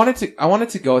 I wanted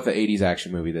to go with the 80s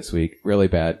action movie this week, really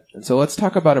bad. And so let's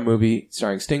talk about a movie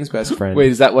starring Sting's best friend.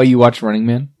 Wait, is that why you watched Running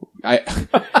Man?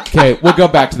 Okay, we'll go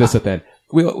back to this then.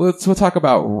 Let's talk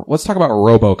about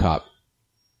RoboCop.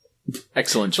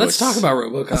 Excellent choice. Let's talk about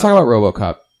RoboCop. Let's talk about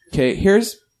RoboCop. Okay,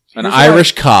 here's an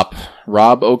Irish cop,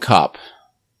 Rob O'Cop.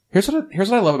 Here's what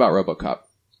I love about RoboCop.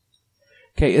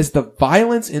 Okay, is the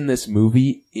violence in this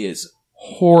movie is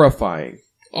horrifying.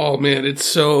 Oh man, it's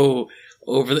so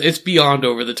it's beyond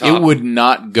over the top. It would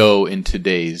not go in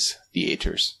today's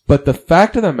theaters. But the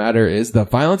fact of the matter is the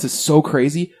violence is so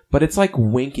crazy, but it's like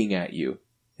winking at you.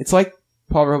 It's like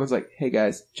Paul Verhoeven's like, "Hey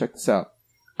guys, check this out."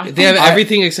 They have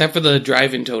everything except for the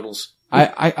drive-in totals.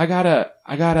 I got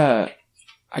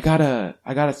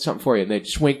something for you. And they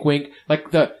just wink. Like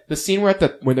the scene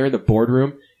when they're in the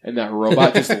boardroom and that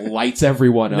robot just lights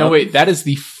everyone up. No, wait, that is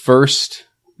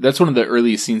that's one of the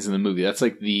earliest scenes in the movie. That's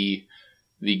like the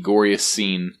goriest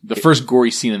scene, the first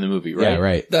gory scene in the movie, right? Yeah,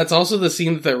 right. That's also the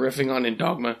scene that they're riffing on in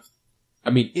Dogma. I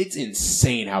mean, it's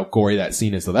insane how gory that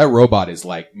scene is, though. That robot is,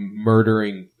 like,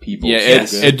 murdering people. Yeah,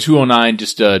 Ed 209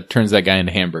 just turns that guy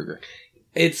into hamburger.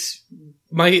 That's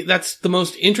the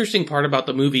most interesting part about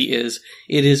the movie is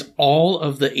it is all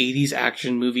of the 80s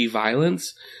action movie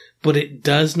violence, but it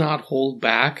does not hold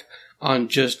back on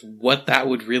just what that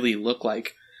would really look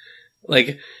like.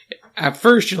 Like, at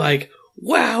first you're like,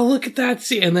 wow, look at that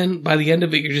scene. And then by the end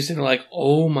of it, you're just in like,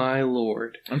 oh my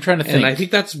lord. I'm trying to think. And I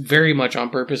think that's very much on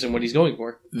purpose and what he's going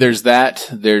for. There's that.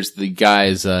 There's the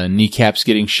guy's kneecaps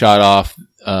getting shot off.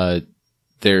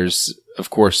 There's,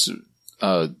 of course,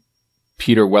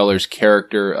 Peter Weller's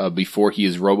character before he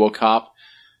is RoboCop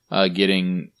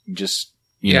getting just,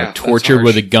 tortured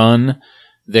with a gun.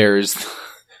 There's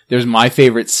my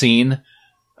favorite scene,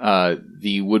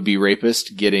 the would-be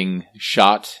rapist getting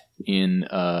shot in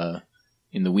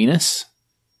the weenus.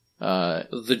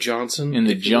 The Johnson. In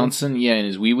the Johnson, in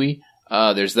his wee-wee.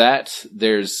 There's that.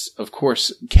 There's, of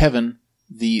course, Kevin,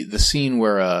 the scene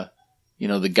where,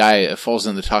 the guy falls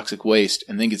in the toxic waste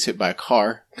and then gets hit by a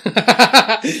car.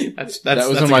 That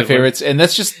was one of my favorites. And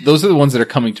those are the ones that are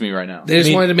coming to me right now. They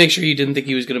just wanted to make sure you didn't think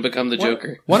he was going to become the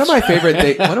Joker. One of my favorite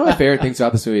things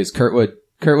about this movie is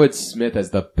Kurtwood Smith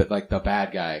as the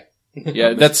bad guy.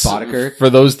 Yeah, that's Boddicker. For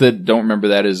those that don't remember,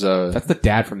 that's the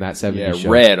dad from that 70s show.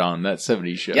 Red on that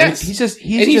 70s show. Yes,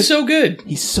 he's so good.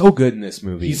 He's so good in this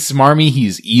movie. He's smarmy.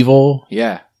 He's evil.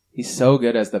 Yeah, he's so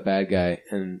good as the bad guy.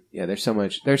 And there's so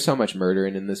much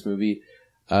murdering in this movie.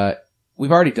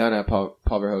 We've already done a Paul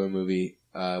Verhoeven movie.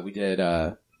 We did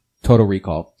Total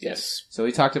Recall. Yes. So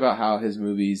we talked about how his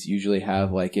movies usually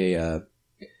have like a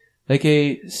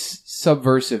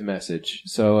subversive message.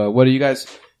 So what do you guys?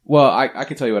 Well, I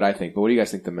can tell you what I think, but what do you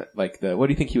guys think? What do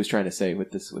you think he was trying to say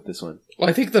with this one? Well,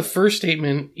 I think the first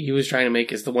statement he was trying to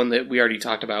make is the one that we already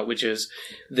talked about, which is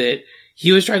that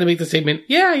he was trying to make the statement,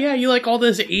 yeah, you like all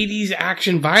this 80s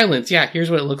action violence. Yeah, here's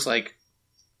what it looks like.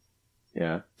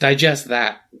 Yeah. Digest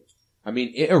that. I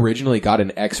mean, it originally got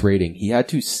an X rating. He had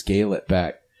to scale it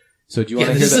back. So do you want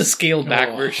to hear this is a scaled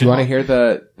back version. Do you want to hear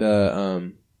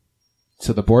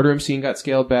so the boardroom scene got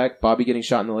scaled back. Bobby getting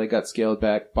shot in the leg got scaled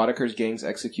back. Boddicker's gang's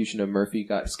execution of Murphy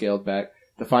got scaled back.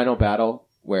 The final battle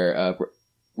where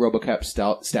RoboCop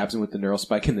stabs him with the neural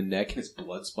spike in the neck and his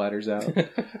blood splatters out.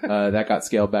 That got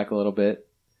scaled back a little bit.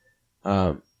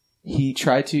 They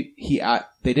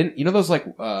didn't, those like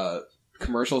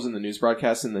commercials in the news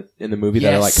broadcasts in the movie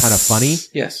that are like kind of funny.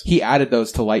 Yes. He added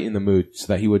those to lighten the mood so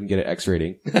that he wouldn't get an X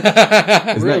rating.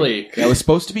 Really? It was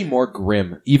supposed to be more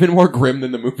grim, even more grim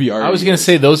than the movie already. I was going to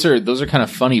say those are kind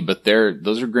of funny, but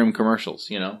those are grim commercials,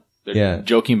 you know? They're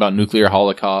joking about nuclear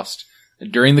holocaust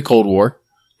during the Cold War,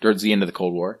 towards the end of the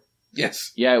Cold War.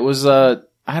 Yes. Yeah, it was, I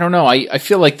don't know. I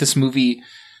feel like this movie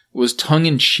was tongue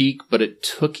in cheek, but it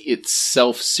took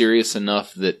itself serious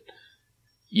enough that,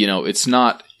 you know, it's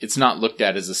not looked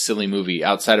at as a silly movie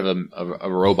outside of a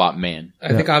robot man. I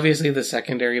think obviously the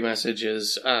secondary message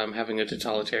is having a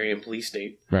totalitarian police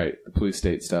state. Right, the police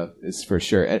state stuff is for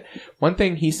sure. And one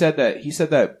thing he said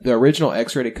that the original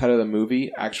X-rated cut of the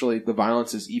movie, actually the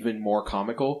violence is even more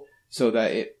comical, so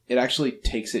that it actually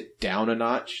takes it down a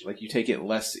notch. Like you take it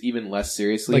even less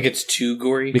seriously. Like it's too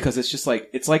gory, because it's just like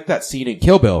it's like that scene in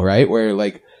Kill Bill, right, where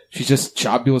like she's just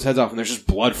chopped people's heads off and there's just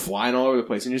blood flying all over the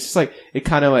place. And you're just like, it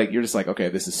kind of like, you're just like, okay,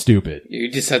 this is stupid.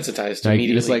 You're desensitized like,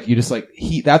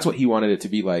 immediately. That's what he wanted it to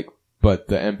be like. But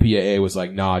the MPAA was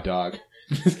like, nah, dog.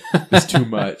 It's too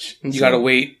much. You gotta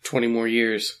wait 20 more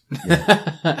years.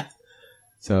 Yeah.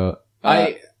 So,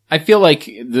 I feel like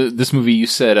this movie, you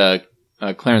said,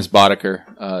 Clarence Boddicker,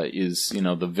 is, you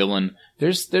know, the villain.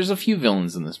 There's a few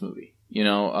villains in this movie. You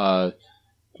know,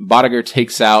 Boddicker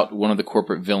takes out one of the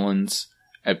corporate villains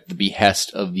at the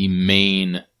behest of the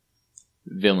main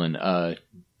villain,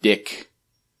 Dick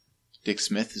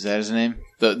Smith, is that his name?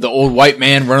 The old white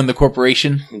man running the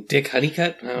corporation. Dick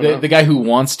Honeycutt? I don't know. The guy who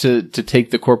wants to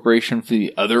take the corporation for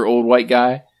the other old white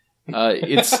guy.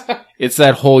 It's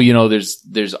that whole, you know,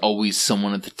 there's always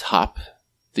someone at the top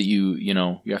that you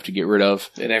know, you have to get rid of.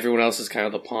 And everyone else is kind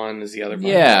of the pawn, is the other pawn.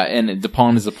 Yeah, and the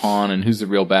pawn is the pawn, and who's the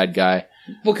real bad guy?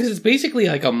 Well, because it's basically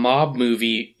like a mob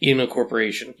movie in a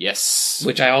corporation. Yes.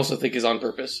 Which I also think is on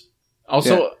purpose.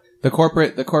 Also, yeah. The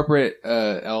corporate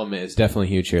element is definitely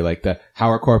huge here. Like how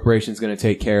are corporations going to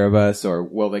take care of us, or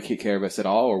will they take care of us at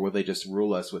all, or will they just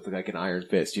rule us with like an iron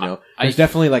fist? You know, there's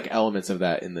definitely like elements of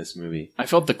that in this movie. I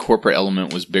felt the corporate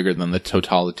element was bigger than the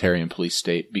totalitarian police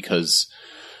state because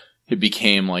it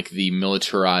became like the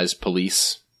militarized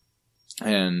police.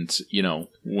 And, you know,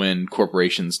 when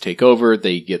corporations take over,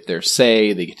 they get their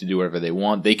say, they get to do whatever they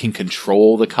want. They can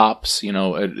control the cops. You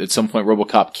know, at some point,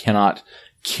 RoboCop cannot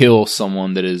kill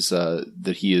someone that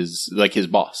he is like his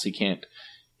boss. He can't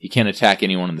attack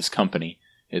anyone in this company.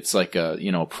 It's like a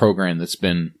program that's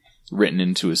been written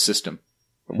into his system.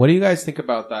 What do you guys think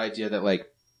about the idea that like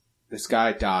this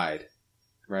guy died,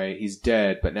 right? He's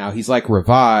dead, but now he's like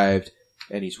revived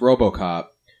and he's RoboCop,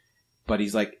 but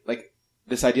he's like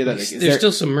this idea that like, there's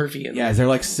still some Murphy in there. Yeah, is there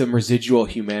like some residual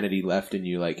humanity left in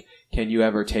you? Like, can you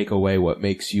ever take away what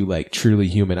makes you like truly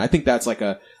human? I think that's like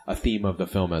a theme of the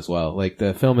film as well. Like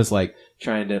the film is like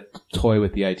trying to toy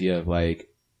with the idea of like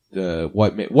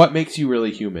what makes you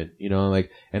really human, you know,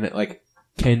 like, and it, like,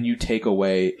 can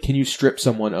you strip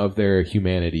someone of their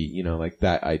humanity, you know, like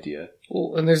that idea.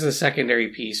 Well, and there's the secondary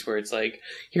piece where it's like,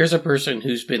 here's a person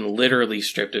who's been literally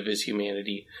stripped of his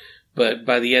humanity, but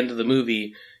by the end of the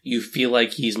movie, you feel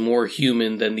like he's more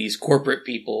human than these corporate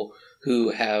people who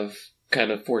have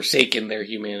kind of forsaken their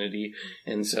humanity.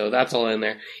 And so that's all in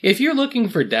there. If you're looking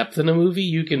for depth in a movie,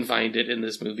 you can find it in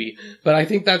this movie. But I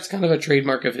think that's kind of a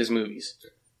trademark of his movies.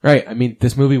 Right. I mean,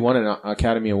 this movie won an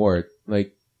Academy Award.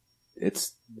 Like,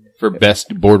 it's for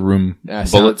best boardroom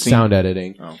bullet scene? Sound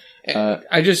editing. Oh.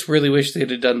 I just really wish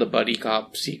they'd have done the Buddy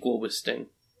Cop sequel with Sting.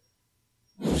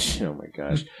 Oh my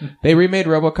gosh. They remade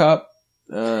RoboCop.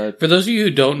 For those of you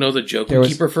who don't know the joke we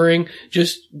keep referring,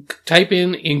 just type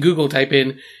in Google, type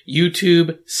in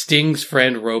YouTube Sting's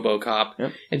friend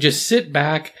RoboCop, and just sit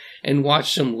back and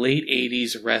watch some late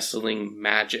 80s wrestling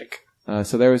magic.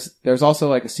 So there's also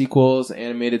like a sequels,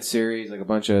 animated series, like a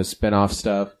bunch of spin-off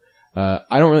stuff.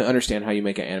 I don't really understand how you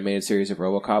make an animated series of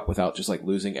RoboCop without just like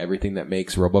losing everything that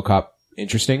makes RoboCop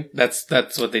interesting. That's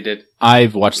what they did.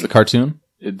 I've watched the cartoon.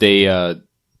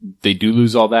 They do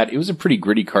lose all that. It was a pretty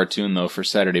gritty cartoon, though, for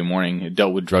Saturday morning. It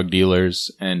dealt with drug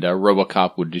dealers, and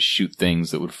RoboCop would just shoot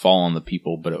things that would fall on the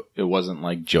people, but it wasn't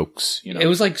like jokes, you know. It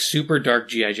was like super dark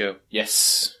G.I. Joe.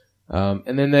 Yes.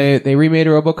 And then they remade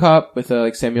RoboCop with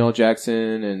like Samuel L.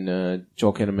 Jackson and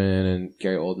Joel Kinnaman and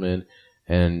Gary Oldman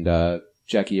and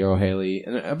Jackie Earle Haley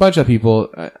and a bunch of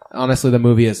people. Honestly, the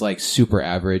movie is like super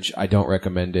average. I don't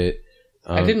recommend it.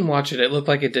 I didn't watch it. It looked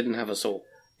like it didn't have a soul.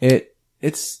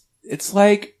 It's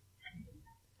like,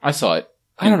 I saw it.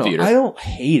 I don't know. Theater. I don't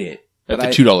hate it. At the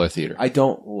 $2 theater. I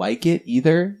don't like it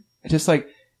either. It's just like,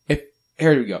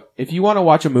 here we go. If you want to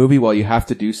watch a movie while you have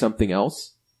to do something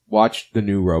else, watch the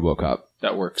new RoboCop.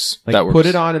 That works. Like, that works. Put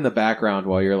it on in the background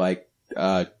while you're like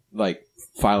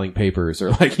filing papers,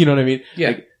 or like, you know what I mean?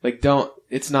 Yeah. Like don't.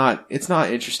 It's not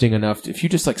interesting enough. If you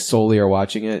just like solely are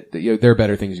watching it, there are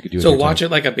better things you could do. So watch it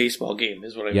like a baseball game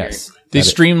is what I'm Yes. hearing. They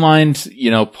streamlined,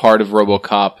 part of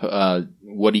RoboCop,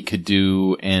 what he could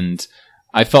do, and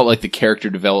I felt like the character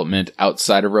development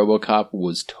outside of RoboCop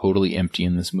was totally empty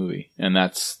in this movie, and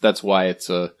that's why it's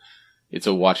a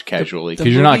watch casually,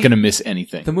 because you're not movie- going to miss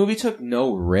anything. The movie took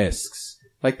no risks.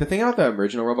 Like the thing about the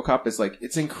original RoboCop is like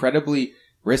it's incredibly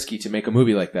risky to make a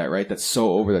movie like that, right? That's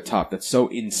so over the top. That's so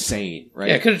insane, right?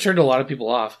 Yeah, it could have turned a lot of people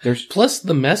off. Plus,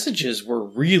 the messages were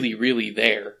really, really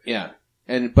there. Yeah.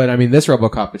 But I mean, this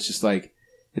RoboCop, it's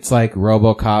like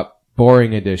RoboCop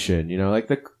boring edition, like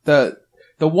the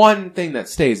one thing that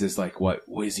stays is like,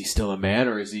 is he still a man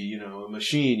or is he, a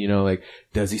machine? Like,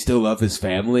 does he still love his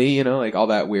family? Like all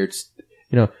that weird,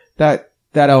 that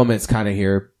element's kind of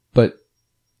here, but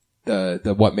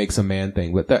the what makes a man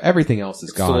thing, but everything else is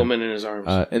It's gone. the woman in his arms.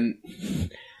 And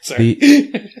Sorry.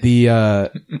 Nice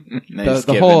the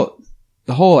given.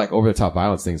 whole like over the top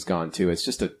violence thing's gone too. It's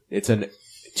just it's an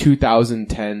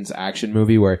 2010s action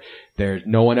movie where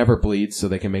no one ever bleeds, so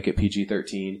they can make it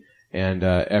PG-13, and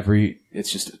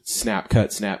it's just snap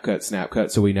cut,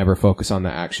 so we never focus on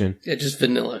the action. Yeah, just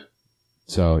vanilla.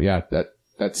 So yeah,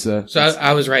 that's So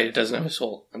I was right. It doesn't have a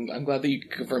soul. I'm glad that you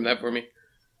confirmed that for me.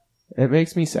 it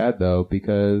makes me sad though,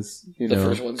 because The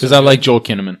first one's Because I like Joel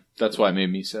Kinnaman. That's why it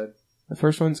made me sad. the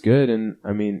first one's good, and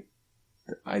I mean,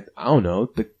 I don't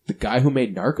know, the guy who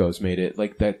made Narcos made it,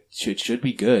 like that should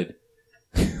be good.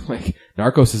 Like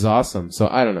Narcos is awesome, so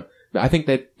I don't know. I think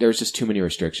that there's just too many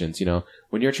restrictions.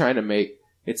 When you're trying to make,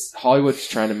 Hollywood's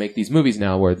trying to make these movies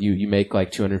now where you make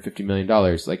like $250 million.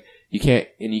 Like you can't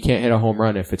hit a home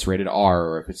run if it's rated R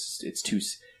or if it's too.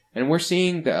 And we're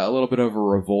seeing a little bit of a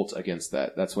revolt against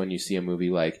that. That's when you see a movie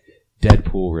like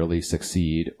Deadpool really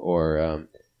succeed, or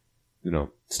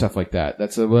stuff like that.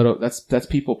 That's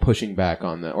people pushing back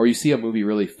on that. Or you see a movie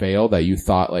really fail that you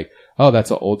thought like, oh,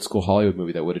 that's an old school Hollywood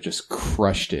movie that would have just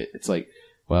crushed it. It's like,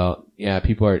 well, yeah,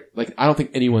 people are like, I don't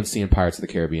think anyone's seeing Pirates of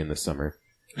the Caribbean this summer.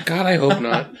 God, I hope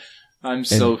not. I'm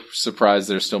so surprised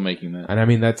they're still making that. And I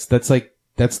mean, I think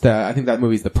that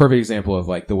movie's the perfect example of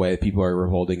like the way people are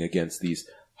revolting against these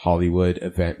Hollywood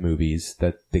event movies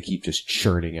that they keep just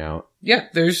churning out. Yeah,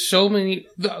 there's so many.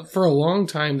 For a long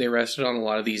time, they rested on a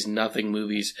lot of these nothing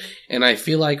movies. And I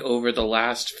feel like over the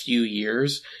last few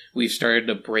years, we've started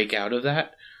to break out of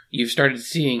that. You've started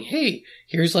seeing, hey,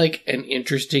 here's like an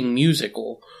interesting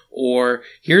musical, or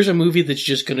here's a movie that's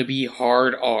just going to be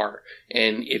hard R.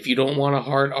 And if you don't want a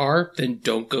hard R, then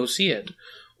don't go see it.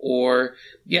 Or,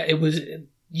 yeah,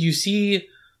 you see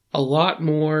a lot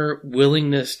more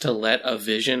willingness to let a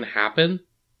vision happen,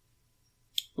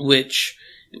 which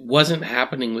wasn't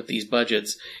happening with these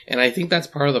budgets. And I think that's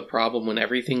part of the problem. When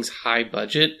everything's high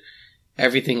budget,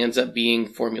 everything ends up being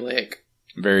formulaic.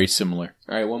 Very similar.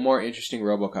 All right, one more interesting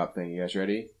RoboCop thing. You guys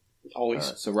ready?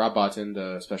 Always. So Rob Bottin,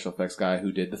 the special effects guy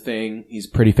who did The Thing, he's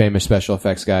a pretty famous special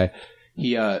effects guy.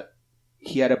 He had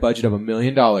a budget of $1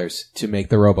 million to make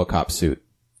the RoboCop suit.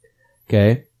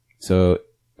 Okay, so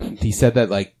he said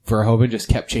that like Verhoeven just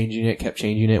kept changing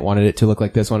it, wanted it to look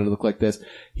like this, wanted it to look like this.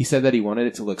 He said that he wanted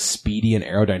it to look speedy and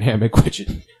aerodynamic, which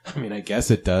I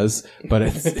guess it does, but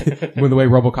it's when the way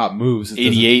RoboCop moves,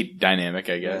 88 dynamic,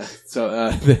 I guess. Yeah.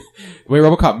 So the way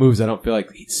RoboCop moves, I don't feel like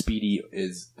speedy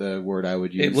is the word I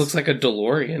would use. It looks like a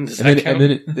DeLorean. Does that count?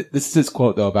 And then this is his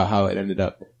quote though about how it ended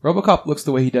up. RoboCop looks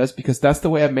the way he does because that's the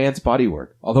way a man's body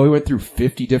worked. Although he went through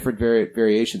 50 different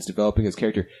variations developing his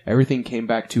character, everything came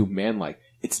back to man-like.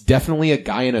 It's definitely a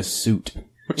guy in a suit,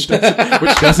 which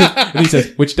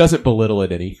doesn't belittle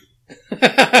it any.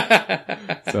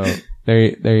 So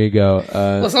there you go.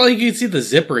 Well, it's not like you can see the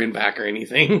zipper in back or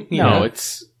anything. You know?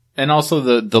 It's and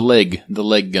also the leg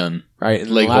gun. Right, and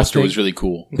leg the last holster thing, was really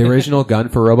cool. The original gun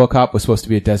for RoboCop was supposed to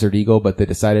be a Desert Eagle, but they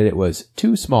decided it was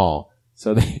too small,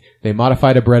 so they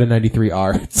modified a Beretta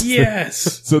 93R.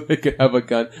 Yes, so they could have a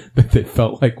gun that they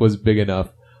felt like was big enough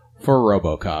for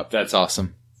RoboCop. That's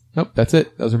awesome. Nope, that's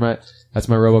it. That's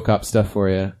my RoboCop stuff for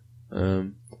you.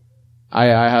 I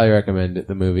highly recommend it,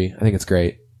 the movie. I think it's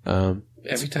great.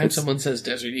 Every time someone says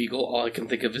Desert Eagle, all I can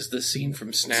think of is the scene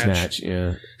from Snatch.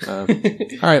 Yeah. All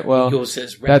right, well, Eagle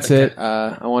says, that's it.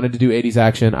 I wanted to do 80s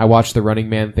action. I watched The Running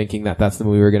Man thinking that that's the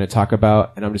movie we were going to talk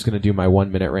about, and I'm just going to do my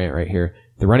 1-minute rant right here.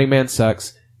 The Running Man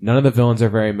sucks. None of the villains are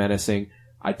very menacing.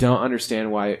 I don't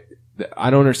understand why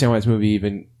this movie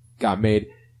even got made.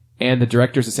 And the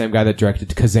director's the same guy that directed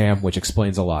Kazam, which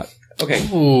explains a lot. Okay,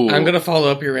 Ooh. I'm going to follow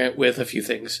up your rant with a few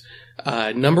things.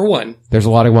 Number one, there's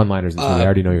a lot of one-liners in this movie. I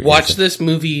already know you're watch this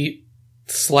movie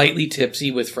slightly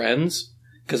tipsy with friends,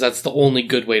 because that's the only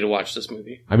good way to watch this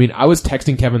movie. I mean, I was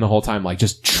texting Kevin the whole time, like,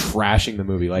 just trashing the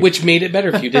movie. Like, Which made it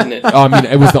better for you, didn't it? oh, I mean,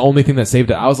 it was the only thing that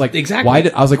saved it. I was like,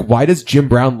 Exactly. why does Jim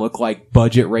Brown look like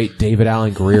budget rate David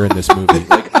Allen Greer in this movie?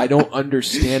 Like, I don't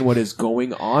understand what is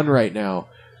going on right now.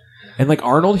 And like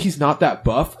Arnold, he's not that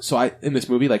buff. So in this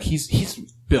movie, like, he's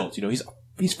built, you know, he's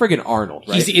friggin' Arnold,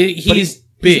 right? He's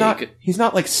big. He's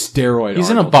not like steroid. He's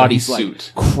Arnold, in a body he's,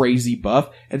 suit. like, crazy buff.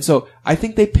 And so I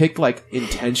think they picked like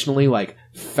intentionally like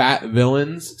fat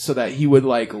villains so that he would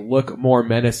like look more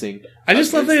menacing. I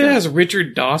just love that against it them. has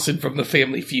Richard Dawson from The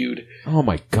Family Feud. Oh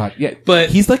my god, yeah. But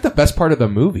he's like the best part of the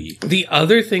movie. the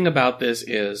other thing about this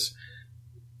is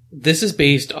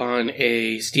based on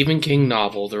a Stephen King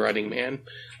novel, The Running Man.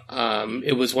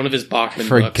 It was one of his Bachman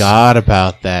books. Forgot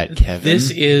about that, Kevin.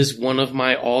 This is one of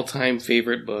my all-time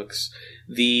favorite books.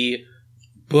 The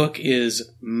book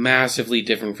is massively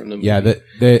different from the movie.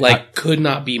 Yeah, could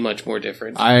not be much more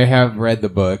different. I have read the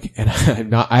book, and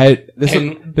this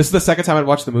is the second time I'd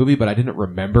watched the movie, but I didn't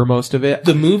remember most of it.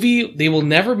 The movie, they will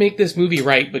never make this movie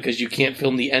right because you can't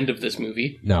film the end of this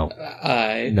movie. No.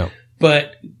 No.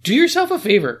 But do yourself a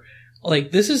favor.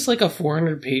 Like, this is like a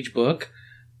 400-page book.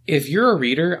 If you're a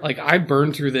reader, like, I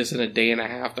burned through this in a day and a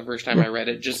half the first time I read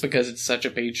it, just because it's such a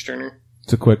page-turner.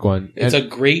 It's a quick one. It's a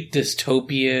great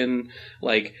dystopian,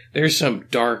 like, there's some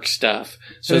dark stuff.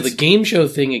 So the game show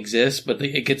thing exists, but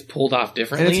it gets pulled off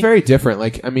differently. And it's very different.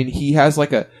 Like, I mean, he has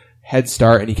like a head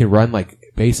start and he can run like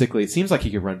basically, it seems like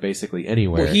he can run basically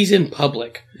anywhere. Well, he's in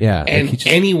public. Yeah. And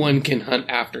anyone can hunt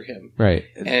after him. Right.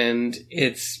 And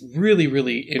it's really,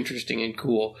 really interesting and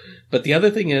cool. But the other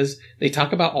thing is, they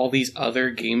talk about all these other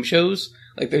game shows.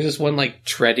 Like, there's this one, like,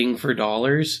 Treading for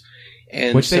Dollars.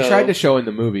 And which they tried to show in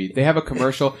the movie. They have a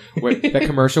commercial where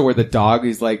the dog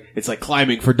is like, it's like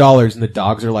climbing for dollars and the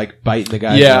dogs are like biting the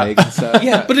guy's legs and stuff.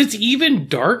 Yeah, but it's even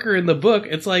darker in the book.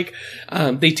 It's like,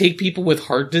 they take people with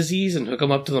heart disease and hook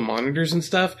them up to the monitors and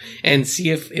stuff and see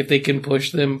if they can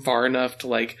push them far enough to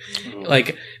like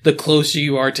the closer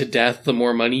you are to death, the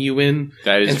more money you win.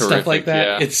 That is and horrific, stuff like that.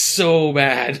 yeah. It's so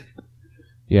bad.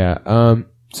 Yeah.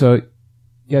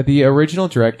 Yeah, the original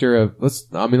director of let's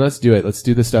do it. Let's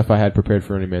do the stuff I had prepared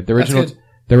for Running Man. The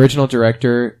original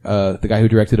director, the guy who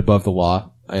directed Above the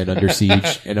Law and Under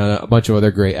Siege and a bunch of other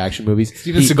great action movies.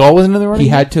 Steven Seagal wasn't in the Running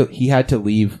Man? He had to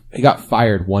leave. He got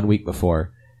fired 1 week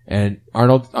before. And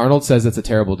Arnold says it's a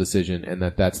terrible decision and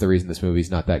that's the reason this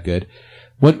movie's not that good.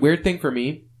 One weird thing for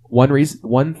me,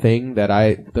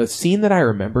 the scene that I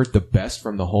remembered the best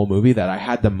from the whole movie that I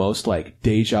had the most like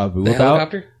deja vu The about.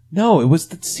 helicopter? No, it was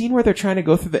the scene where they're trying to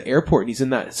go through the airport and he's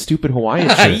in that stupid Hawaiian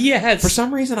shirt. Yes. For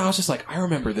some reason, I was just like, I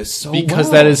remember this so because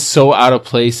well. that is so out of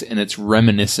place and it's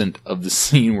reminiscent of the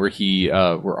scene where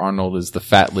where Arnold is the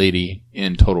fat lady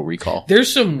in Total Recall.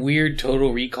 There's some weird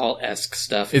Total Recall-esque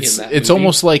stuff in that movie. It's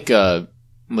almost like the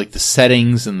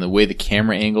settings and the way the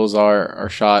camera angles are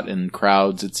shot in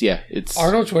crowds. It's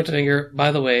Arnold Schwarzenegger,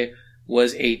 by the way,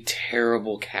 was a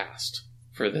terrible cast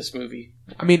for this movie.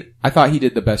 I mean, I thought he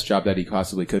did the best job that he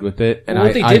possibly could with it. And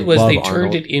what they did was they turned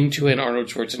Arnold. it into an Arnold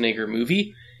Schwarzenegger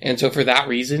movie. And so for that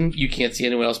reason, you can't see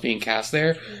anyone else being cast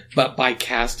there. But by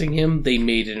casting him, they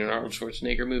made it an Arnold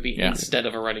Schwarzenegger movie instead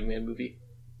of a Running Man movie.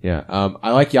 Yeah.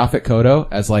 I like Yaphet Kotto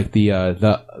as like the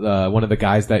one of the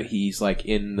guys that he's like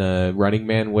in the Running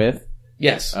Man with.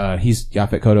 Yes.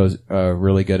 Yaphet Kotto's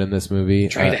really good in this movie.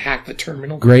 Trying to hack the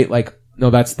terminal. Great. Like, no,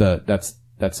 that's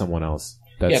someone else.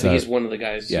 That's, but he's one of the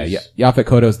guys. Yeah. Yaphet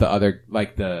Kotto's the other,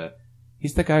 like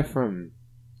he's the guy from,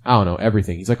 I don't know,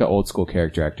 everything. He's like an old school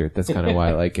character actor. That's kind of why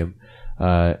I like him.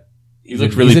 He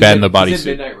looked really bad in the bodysuit. He's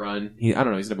in Midnight Run. I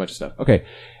don't know. He's in a bunch of stuff. Okay.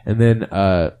 And then,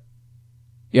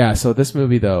 so this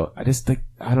movie though, I just think,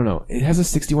 I don't know. It has a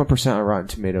 61% on Rotten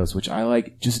Tomatoes, which I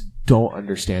just don't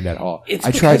understand at all. It's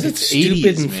It's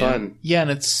stupid 80s, and man. fun. Yeah,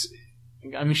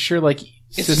 and I'm sure like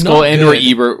It's Siskel not and or good.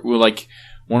 Ebert were like,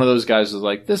 one of those guys was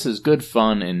like, this is good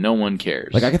fun and no one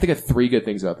cares. Like, I can think of 3 good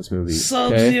things about this movie.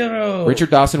 Sub-Zero. Richard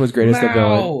Dawson was great as the Mao.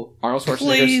 villain. Arnold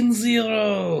Plane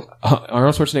Zero.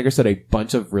 Schwarzenegger said a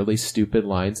bunch of really stupid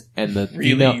lines, and the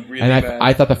female, really and bad.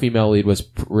 I thought the female lead was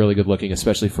really good looking,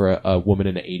 especially for a woman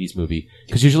in an 80s movie.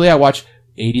 Because usually I watch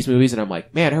 80s movies and I'm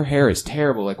like, man, her hair is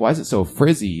terrible. Like, why is it so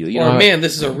frizzy? You know, man,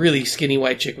 this is a really skinny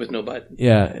white chick with no butt.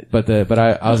 Yeah, but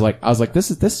I was like,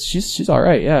 she's all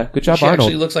right. Yeah, good job, She Arnold.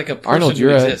 actually looks like a person Arnold, who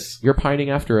exists. you're pining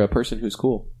after a person who's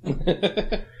cool.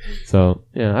 So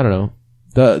yeah, I don't know.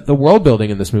 The world building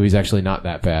in this movie is actually not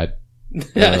that bad.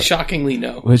 Shockingly,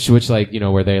 no. Which like,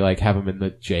 where they like have him in the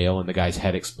jail and the guy's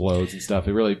head explodes and stuff.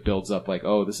 It really builds up like,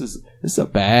 oh, this is a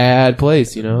bad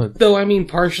place, Though, I mean,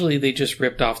 partially they just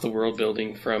ripped off the world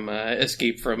building from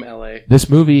Escape from LA. This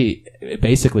movie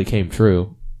basically came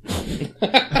true.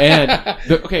 And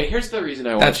here's the reason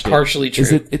I watched That's partially true.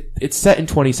 Is it's set in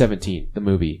 2017, the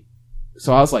movie.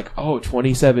 So I was like, oh,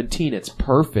 2017, it's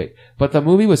perfect. But the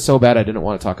movie was so bad I didn't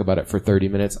want to talk about it for 30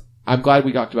 minutes. I'm glad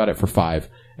we talked about it for 5.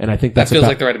 And I think that feels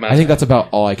like the right amount. I think that's about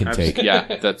all I can take.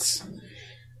 Yeah, that's...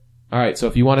 All right, so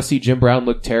if you want to see Jim Brown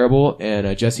look terrible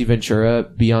and Jesse Ventura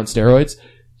be on steroids,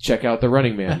 check out The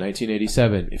Running Man,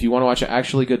 1987. If you want to watch an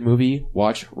actually good movie,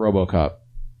 watch RoboCop.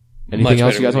 Anything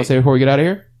else you guys want to say before we get out of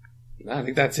here? No, I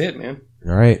think that's it, man.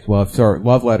 All right. Well, for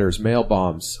love letters, mail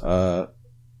bombs,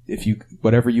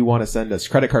 whatever you want to send us,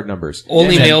 credit card numbers.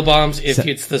 Only mail bombs if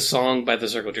it's the song by the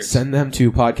Circle Jerks. Send them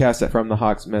to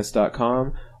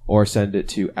podcast@fromthehawksnest.com or send it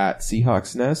to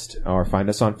 @SeahawksNest or find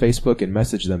us on Facebook and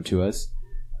message them to us.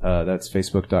 That's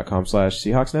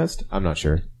facebook.com/SeahawksNest. I'm not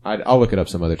sure. I'll look it up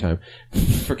some other time.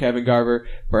 For Kevin Garver,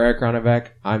 for Eric Ronevec,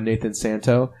 I'm Nathan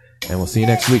Santo, and we'll see you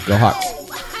next week. Go Hawks.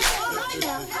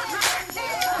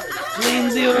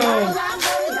 Clean zero.